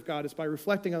character of God is by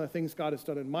reflecting on the things God has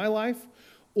done in my life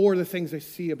or the things I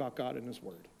see about God in His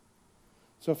Word.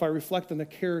 So if I reflect on the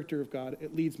character of God,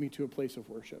 it leads me to a place of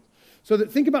worship. So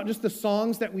think about just the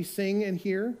songs that we sing in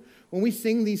here. When we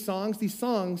sing these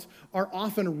songs are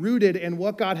often rooted in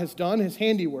what God has done, His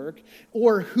handiwork,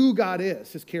 or who God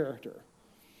is, His character.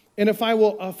 And if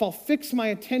I'll fix my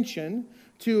attention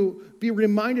to be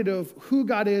reminded of who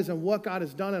God is and what God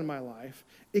has done in my life,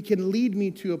 it can lead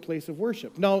me to a place of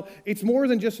worship. Now, it's more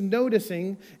than just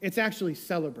noticing, it's actually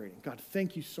celebrating. God,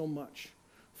 thank you so much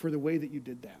for the way that you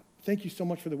did that. Thank you so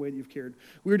much for the way that you've cared.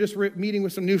 We were just meeting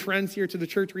with some new friends here to the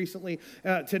church recently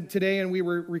today, and we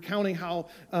were recounting how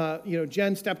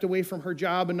Jen stepped away from her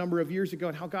job a number of years ago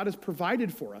and how God has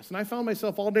provided for us. And I found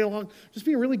myself all day long just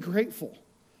being really grateful,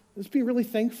 just being really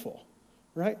thankful,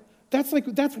 right?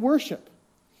 That's worship.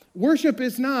 Worship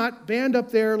is not band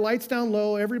up there, lights down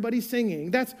low, everybody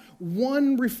singing. That's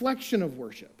one reflection of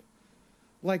worship.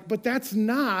 But that's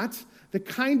not the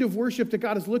kind of worship that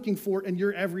God is looking for in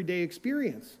your everyday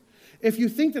experience. If you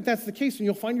think that that's the case, then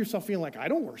you'll find yourself feeling like, I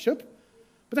don't worship.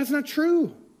 But that's not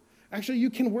true. Actually, you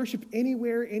can worship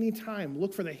anywhere, anytime.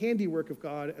 Look for the handiwork of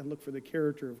God and look for the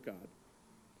character of God.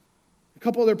 A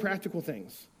couple other practical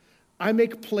things. I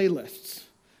make playlists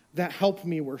that help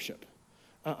me worship.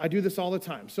 I do this all the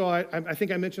time. So I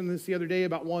think I mentioned this the other day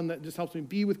about one that just helps me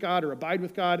be with God or abide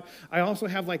with God. I also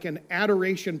have an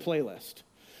adoration playlist.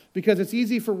 Because it's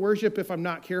easy for worship, if I'm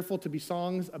not careful, to be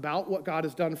songs about what God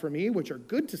has done for me, which are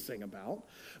good to sing about.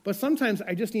 But sometimes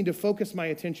I just need to focus my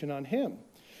attention on him.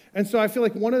 And so I feel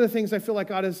like one of the things I feel like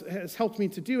God has helped me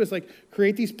to do is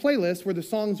create these playlists where the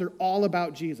songs are all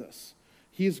about Jesus.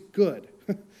 He's good.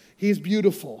 He's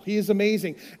beautiful. He is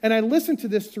amazing. And I listen to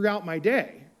this throughout my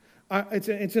day. It's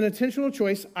an intentional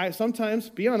choice. I sometimes,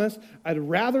 be honest, I'd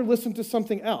rather listen to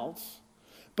something else,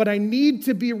 but I need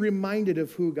to be reminded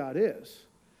of who God is.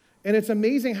 And it's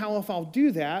amazing how if I'll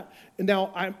do that, and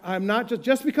now I'm not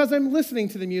just because I'm listening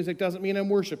to the music doesn't mean I'm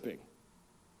worshiping.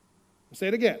 I'll say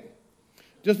it again.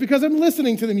 Just because I'm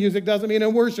listening to the music doesn't mean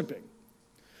I'm worshiping.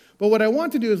 But what I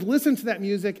want to do is listen to that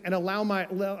music and allow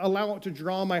it to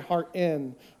draw my heart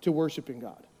in to worshiping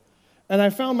God. And I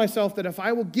found myself that if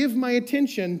I will give my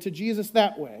attention to Jesus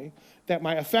that way, that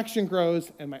my affection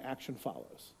grows and my action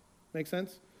follows. Make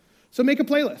sense? So make a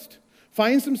playlist.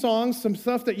 Find some songs, some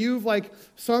stuff that you've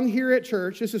sung here at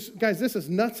church. This is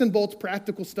nuts and bolts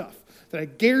practical stuff that I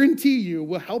guarantee you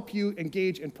will help you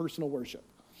engage in personal worship.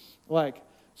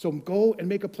 So go and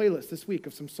make a playlist this week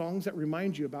of some songs that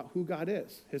remind you about who God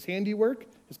is, his handiwork,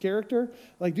 his character.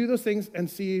 Do those things and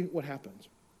see what happens.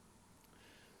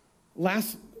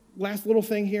 Last little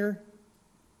thing here,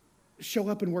 show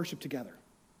up and worship together.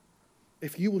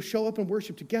 If you will show up and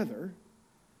worship together,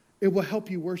 it will help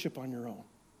you worship on your own.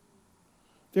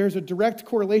 There's a direct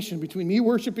correlation between me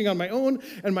worshiping on my own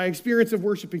and my experience of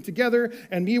worshiping together,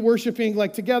 and me worshiping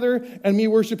together and me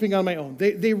worshiping on my own.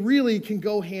 They really can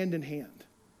go hand in hand.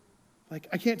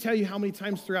 I can't tell you how many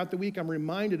times throughout the week I'm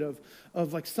reminded of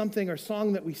something or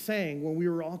song that we sang when we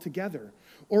were all together.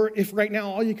 Or if right now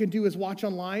all you can do is watch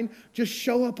online, just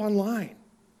show up online.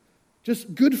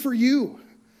 Just good for you.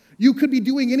 You could be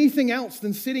doing anything else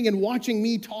than sitting and watching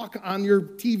me talk on your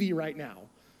TV right now.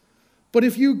 But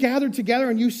if you gathered together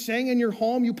and you sang in your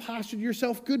home, you postured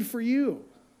yourself, good for you.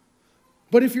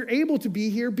 But if you're able to be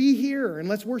here, and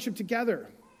let's worship together.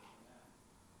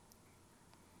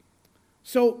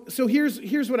 So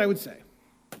here's what I would say.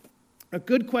 A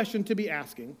good question to be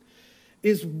asking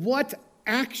is, what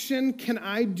action can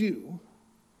I do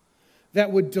that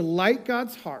would delight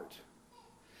God's heart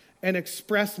and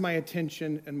express my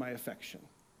attention and my affection?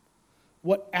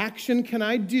 What action can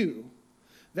I do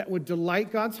that would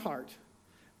delight God's heart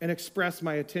and express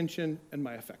my attention and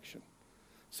my affection?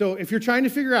 So if you're trying to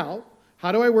figure out,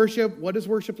 how do I worship? What does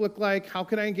worship look like? How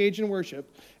can I engage in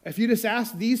worship? If you just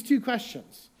ask these two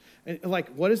questions,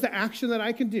 what is the action that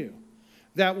I can do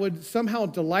that would somehow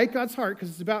delight God's heart, because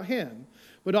it's about him,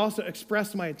 but also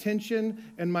express my attention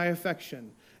and my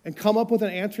affection, and come up with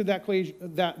an answer to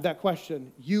that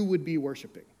question, you would be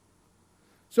worshiping.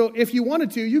 So if you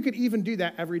wanted to, you could even do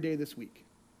that every day this week.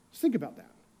 Just think about that.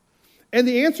 And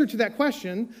the answer to that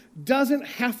question doesn't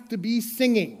have to be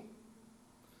singing.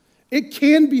 It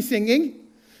can be singing.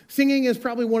 Singing is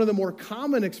probably one of the more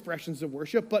common expressions of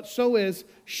worship, but so is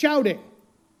shouting.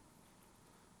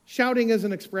 Shouting is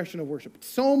an expression of worship.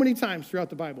 So many times throughout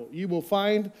the Bible, you will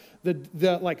find the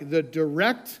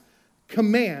direct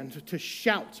command to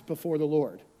shout before the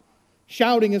Lord.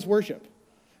 Shouting is worship.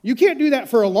 You can't do that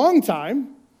for a long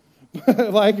time.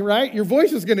 Right? Your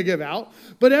voice is going to give out.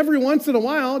 But every once in a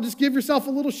while, just give yourself a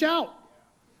little shout.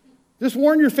 Just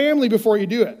warn your family before you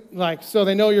do it, so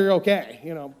they know you're okay.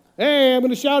 Hey, I'm going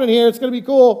to shout in here. It's going to be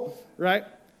cool, right?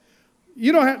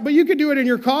 You don't have, but you could do it in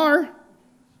your car.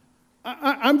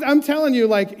 I'm telling you,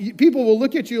 people will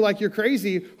look at you like you're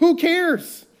crazy. Who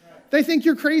cares? They think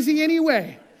you're crazy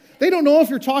anyway. They don't know if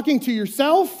you're talking to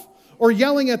yourself or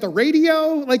yelling at the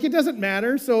radio. It doesn't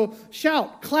matter. So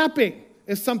shout. Clapping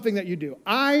is something that you do.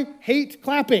 I hate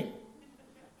clapping.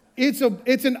 It's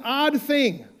an odd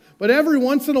thing. But every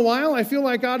once in a while, I feel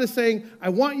like God is saying, I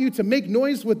want you to make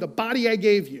noise with the body I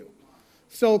gave you.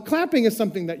 So clapping is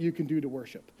something that you can do to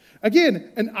worship.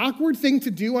 Again, an awkward thing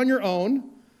to do on your own,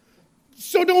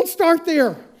 so don't start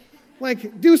there.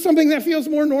 Like, do something that feels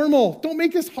more normal. Don't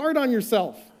make this hard on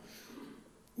yourself.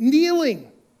 Kneeling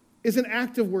is an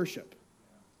act of worship.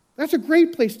 That's a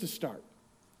great place to start.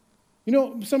 You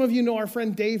know, some of you know our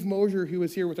friend Dave Mosier, who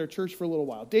was here with our church for a little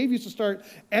while. Dave used to start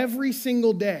every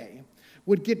single day,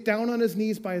 would get down on his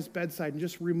knees by his bedside and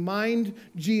just remind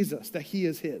Jesus that he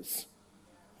is his.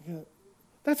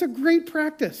 That's a great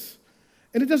practice.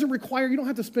 And it doesn't require, you don't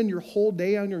have to spend your whole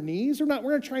day on your knees. We're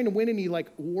not trying to win any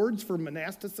awards for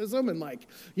monasticism and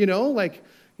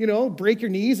break your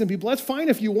knees and be blessed. Fine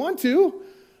if you want to,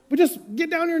 but just get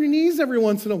down on your knees every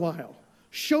once in a while.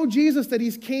 Show Jesus that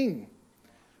he's king.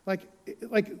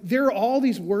 There are all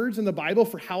these words in the Bible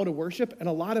for how to worship, and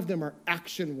a lot of them are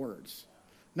action words,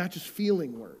 not just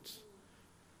feeling words.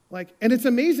 And it's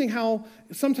amazing how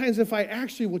sometimes if I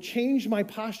actually will change my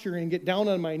posture and get down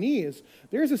on my knees,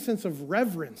 there's a sense of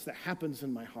reverence that happens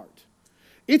in my heart.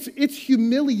 It's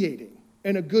humiliating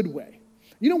in a good way.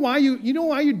 You know why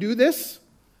you do this?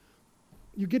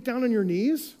 You get down on your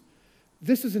knees.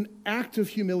 This is an act of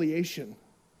humiliation,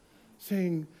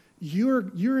 saying,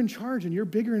 you're in charge and you're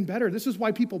bigger and better. This is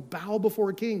why people bow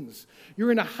before kings.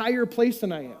 You're in a higher place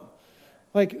than I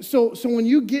am. So when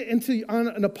you get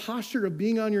in a posture of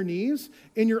being on your knees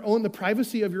in the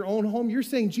privacy of your own home, you're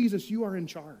saying, Jesus, you are in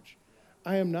charge.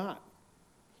 I am not.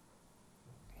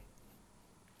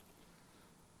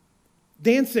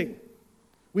 Dancing.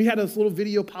 We had this little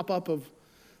video pop up of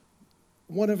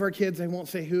one of our kids, I won't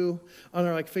say who, on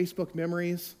our Facebook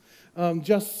memories,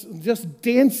 just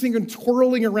dancing and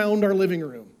twirling around our living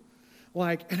room.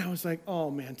 And I was like, oh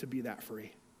man, to be that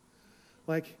free.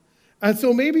 And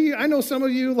so maybe, I know some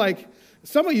of you,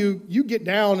 you get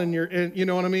down and you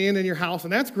know what I mean, in your house,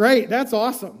 and that's great, that's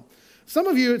awesome. Some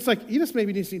of you, it's you just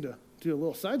maybe need to do a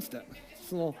little sidestep.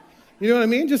 Just a little, you know what I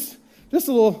mean? Just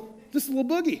a little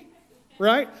boogie,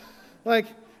 right?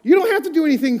 You don't have to do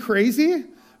anything crazy.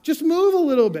 Just move a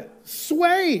little bit.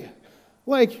 Sway.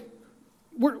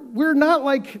 We're not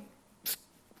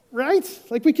right?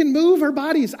 We can move our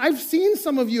bodies. I've seen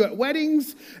some of you at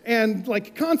weddings and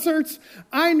concerts.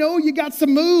 I know you got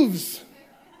some moves.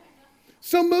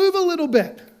 So move a little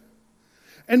bit.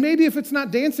 And maybe if it's not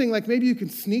dancing, maybe you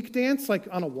can sneak dance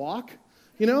on a walk,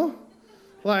 you know?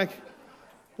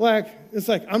 It's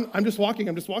I'm just walking,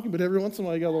 but every once in a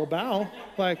while you got a little bow.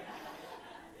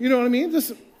 You know what I mean?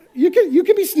 You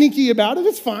can be sneaky about it,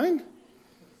 it's fine.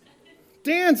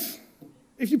 Dance.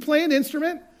 If you play an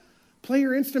instrument, play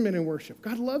your instrument in worship.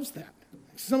 God loves that.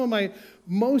 Some of my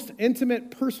most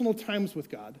intimate personal times with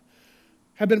God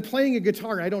have been playing a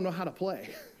guitar I don't know how to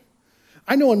play.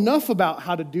 I know enough about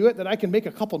how to do it that I can make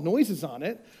a couple noises on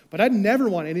it, but I'd never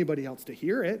want anybody else to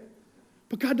hear it.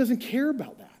 But God doesn't care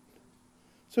about that.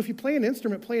 So if you play an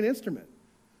instrument, play an instrument.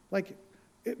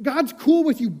 God's cool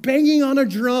with you banging on a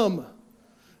drum.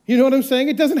 You know what I'm saying?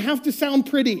 It doesn't have to sound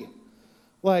pretty.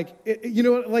 That's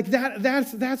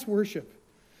worship.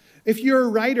 If you're a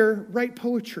writer, write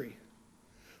poetry.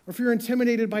 Or if you're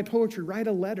intimidated by poetry, write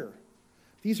a letter.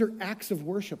 These are acts of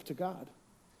worship to God.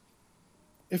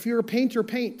 If you're a painter,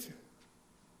 paint.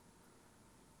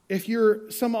 If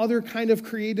you're some other kind of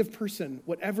creative person,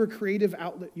 whatever creative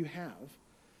outlet you have,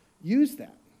 use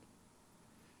that.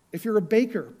 If you're a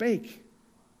baker, bake.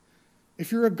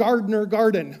 If you're a gardener,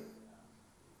 garden.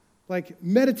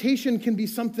 Meditation can be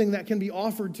something that can be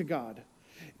offered to God.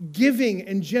 Giving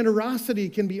and generosity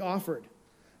can be offered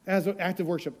as an act of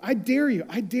worship. I dare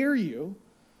you,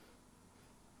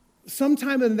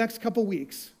 sometime in the next couple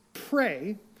weeks,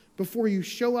 pray before you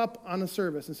show up on a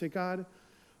service and say, God,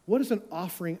 what is an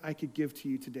offering I could give to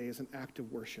you today as an act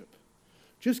of worship?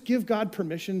 Just give God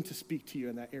permission to speak to you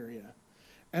in that area.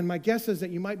 And my guess is that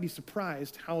you might be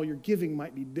surprised how your giving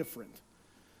might be different.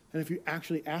 And if you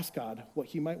actually ask God what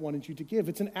he might wanted you to give,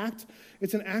 it's an act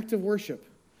of worship.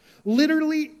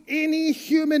 Literally any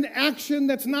human action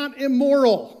that's not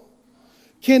immoral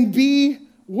can be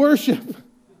worship.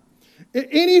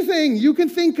 Anything you can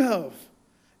think of,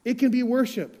 it can be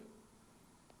worship.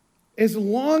 As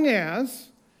long as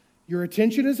your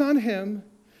attention is on him,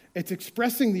 it's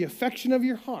expressing the affection of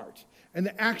your heart, and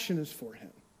the action is for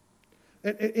him.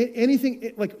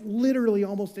 Anything, literally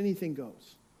almost anything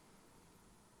goes.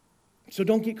 So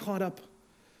don't get caught up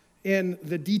in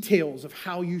the details of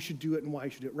how you should do it and why you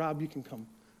should do it. Rob, you can come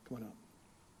on up.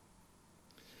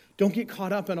 Don't get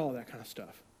caught up in all that kind of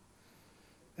stuff.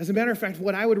 As a matter of fact,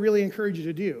 what I would really encourage you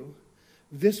to do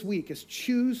this week is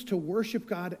choose to worship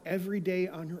God every day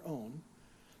on your own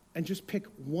and just pick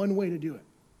one way to do it.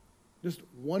 Just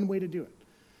one way to do it.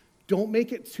 Don't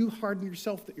make it too hard on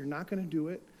yourself that you're not going to do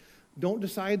it. Don't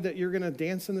decide that you're going to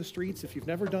dance in the streets if you've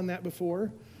never done that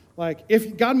before. Like,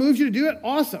 if God moves you to do it,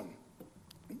 awesome.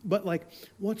 But like,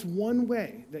 what's one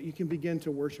way that you can begin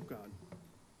to worship God?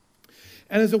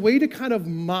 And as a way to kind of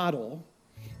model,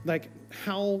 like,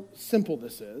 how simple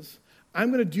this is, I'm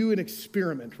going to do an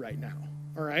experiment right now,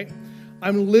 all right?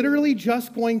 I'm literally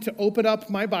just going to open up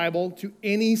my Bible to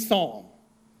any psalm.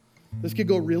 This could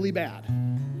go really bad.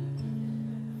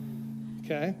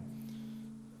 Okay?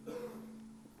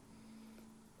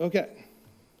 Okay.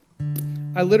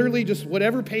 I literally just,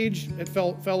 whatever page it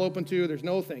fell open to, there's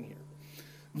no thing here.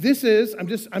 This is,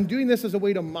 I'm doing this as a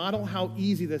way to model how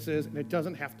easy this is, and it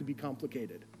doesn't have to be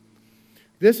complicated.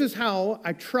 This is how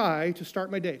I try to start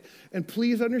my day. And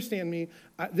please understand me,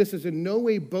 this is in no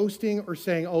way boasting or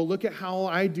saying, oh, look at how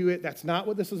I do it. That's not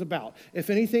what this is about. If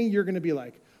anything, you're going to be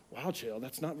like, wow, Jill,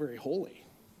 that's not very holy.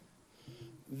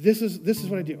 This is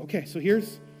what I do. Okay, so I'm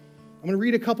going to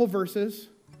read a couple verses,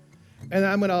 and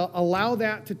I'm going to allow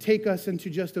that to take us into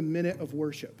just a minute of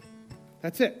worship.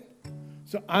 That's it.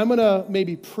 So I'm going to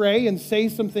maybe pray and say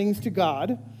some things to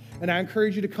God, and I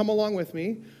encourage you to come along with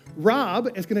me.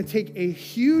 Rob is going to take a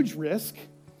huge risk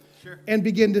and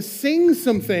begin to sing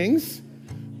some things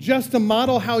just to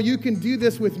model how you can do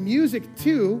this with music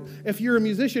too if you're a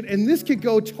musician. And this could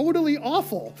go totally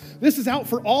awful. This is out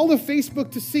for all of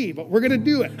Facebook to see, but we're going to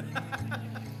do it.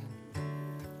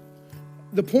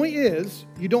 The point is,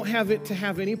 you don't have to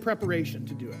have any preparation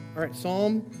to do it. All right,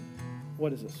 Psalm,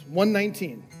 what is this?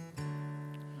 119.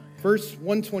 Verse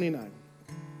 129.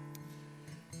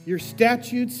 Your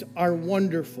statutes are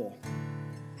wonderful,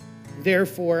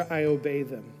 therefore I obey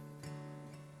them.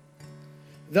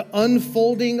 The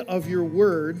unfolding of your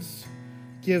words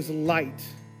gives light.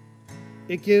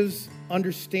 It gives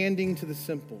understanding to the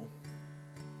simple.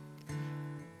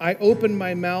 I open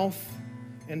my mouth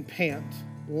and pant,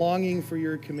 longing for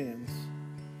your commands.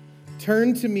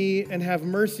 Turn to me and have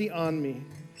mercy on me,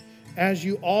 as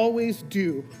you always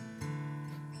do,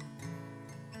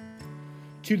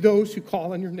 to those who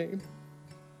call on your name.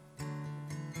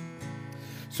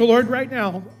 So, Lord, right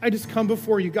now, I just come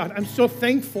before you, God. I'm so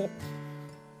thankful,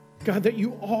 God, that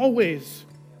you always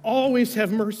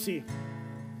have mercy.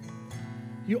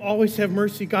 You always have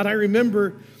mercy. God, I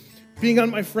remember being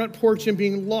on my front porch and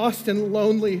being lost and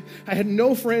lonely. I had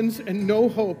no friends and no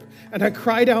hope. And I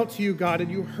cried out to you, God,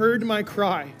 and you heard my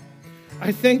cry.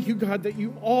 I thank you, God, that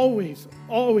you always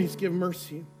give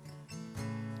mercy.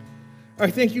 I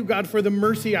thank you, God, for the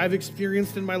mercy I've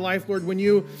experienced in my life, Lord, when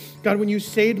you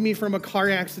saved me from a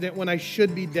car accident when I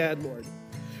should be dead, Lord.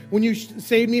 When you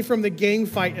saved me from the gang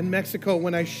fight in Mexico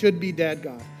when I should be dead,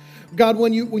 God. God,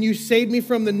 when you saved me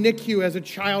from the NICU as a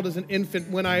child, as an infant,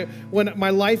 when my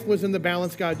life was in the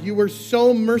balance, God, you were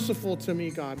so merciful to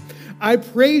me, God. I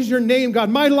praise your name,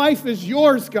 God. My life is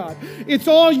yours, God. It's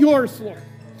all yours, Lord.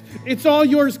 It's all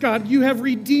yours, God. You have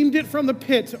redeemed it from the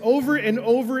pit over and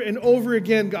over and over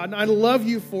again, God. And I love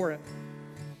you for it.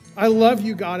 I love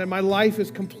you, God, and my life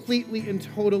is completely and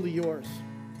totally yours.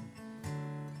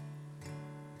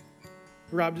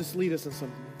 Rob, just lead us in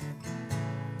something.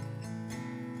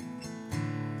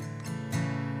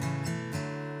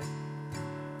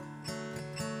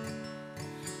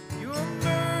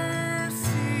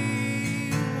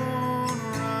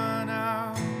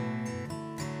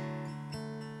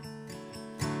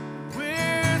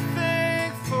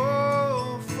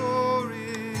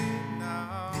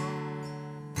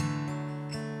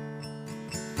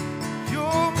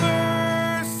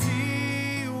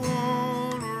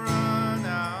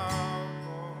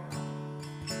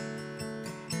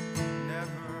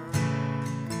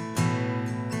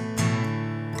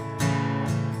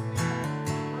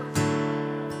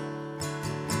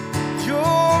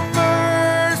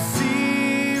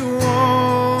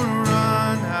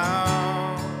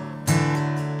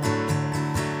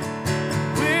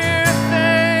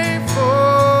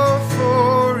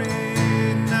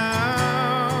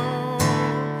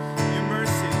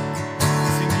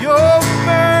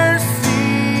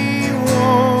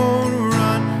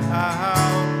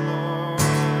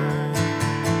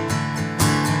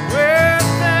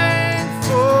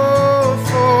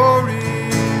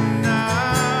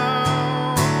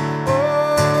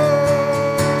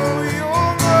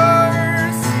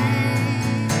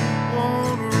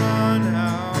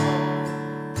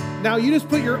 Now you just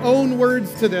put your own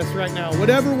words to this right now.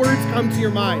 Whatever words come to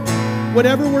your mind.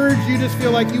 Whatever words you just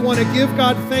feel like you want to give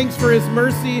God thanks for his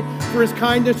mercy, for his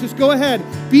kindness, just go ahead.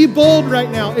 Be bold right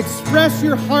now. Express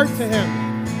your heart to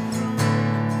him.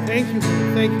 Thank you.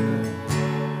 Thank you.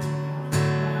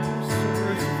 So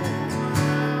merciful.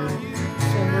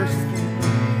 So merciful.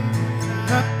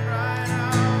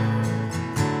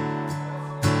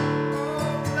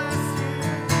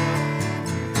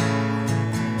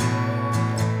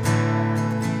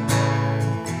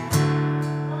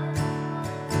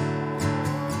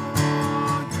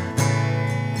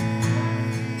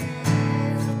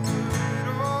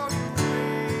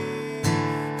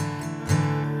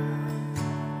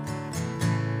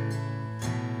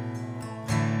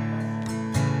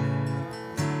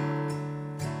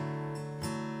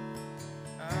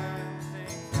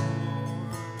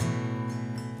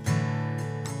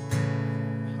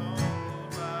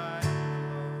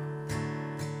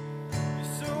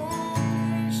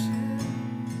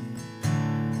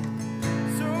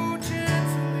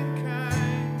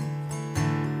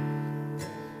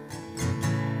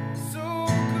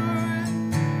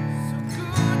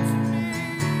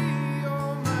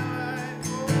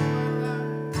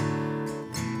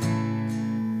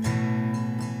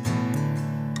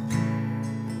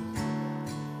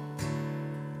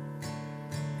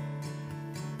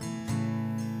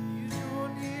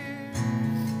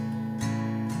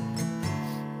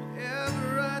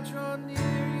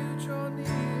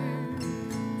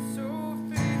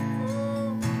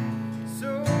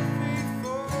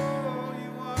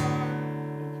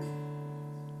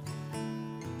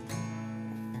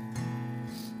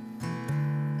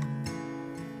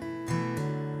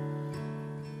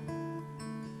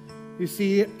 You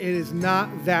see, it is not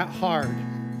that hard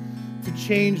to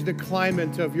change the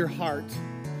climate of your heart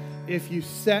if you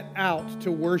set out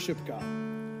to worship God.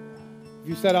 If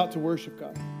you set out to worship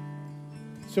God.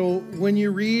 So when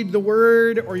you read the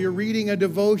word, or you're reading a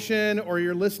devotion, or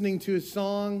you're listening to a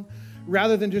song,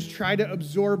 rather than just try to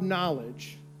absorb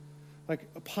knowledge, like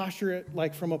a posture,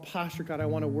 like from a posture, God, I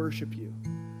want to worship you.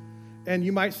 And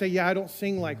you might say, yeah, I don't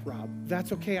sing like Rob.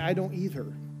 That's okay, I don't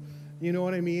either. You know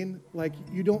what I mean? Like,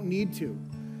 you don't need to.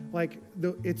 Like,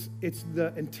 it's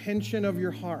the intention of your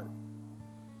heart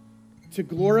to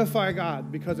glorify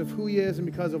God because of who he is and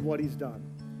because of what he's done.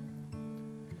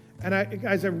 And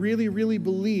guys, I really, really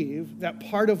believe that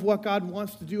part of what God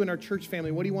wants to do in our church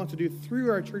family, what he wants to do through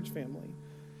our church family,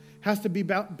 has to be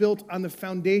built on the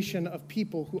foundation of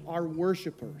people who are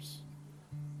worshipers.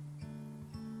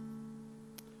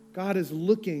 God is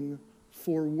looking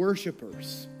for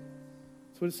worshipers.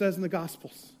 That's what it says in the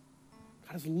Gospels.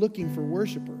 God is looking for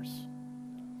worshipers.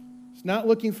 He's not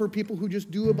looking for people who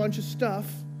just do a bunch of stuff.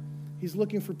 He's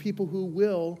looking for people who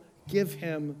will give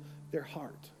him their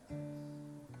heart.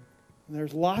 And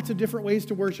there's lots of different ways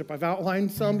to worship. I've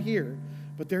outlined some here,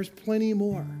 but there's plenty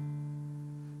more.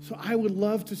 So I would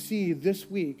love to see this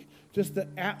week just the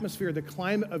atmosphere, the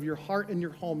climate of your heart and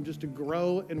your home just to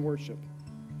grow in worship.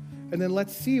 And then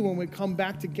let's see when we come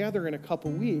back together in a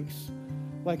couple weeks,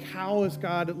 like, how is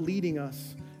God leading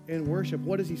us in worship?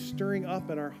 What is he stirring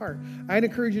up in our heart? I'd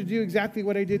encourage you to do exactly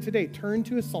what I did today. Turn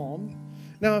to a psalm.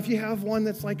 Now, if you have one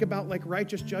that's like about like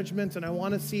righteous judgments and I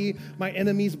want to see my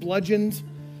enemies bludgeoned,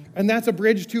 and that's a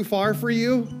bridge too far for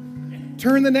you,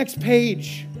 turn the next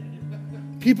page.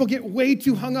 People get way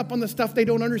too hung up on the stuff they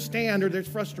don't understand or that's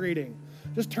frustrating.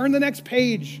 Just turn the next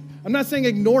page. I'm not saying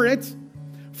ignore it.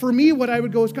 For me, what I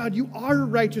would go is, God, you are a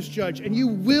righteous judge and you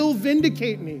will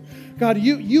vindicate me. God,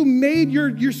 you made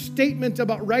your statement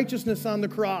about righteousness on the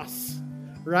cross,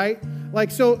 right? Like,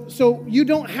 so you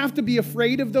don't have to be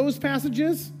afraid of those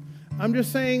passages. I'm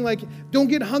just saying, like, don't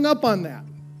get hung up on that.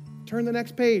 Turn the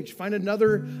next page. Find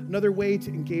another way to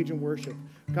engage in worship.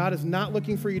 God is not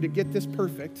looking for you to get this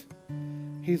perfect.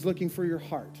 He's looking for your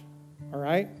heart, all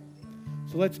right?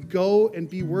 So let's go and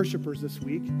be worshipers this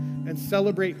week and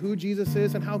celebrate who Jesus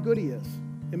is and how good he is.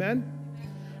 Amen?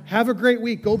 Have a great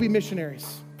week. Go be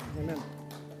missionaries. Amen.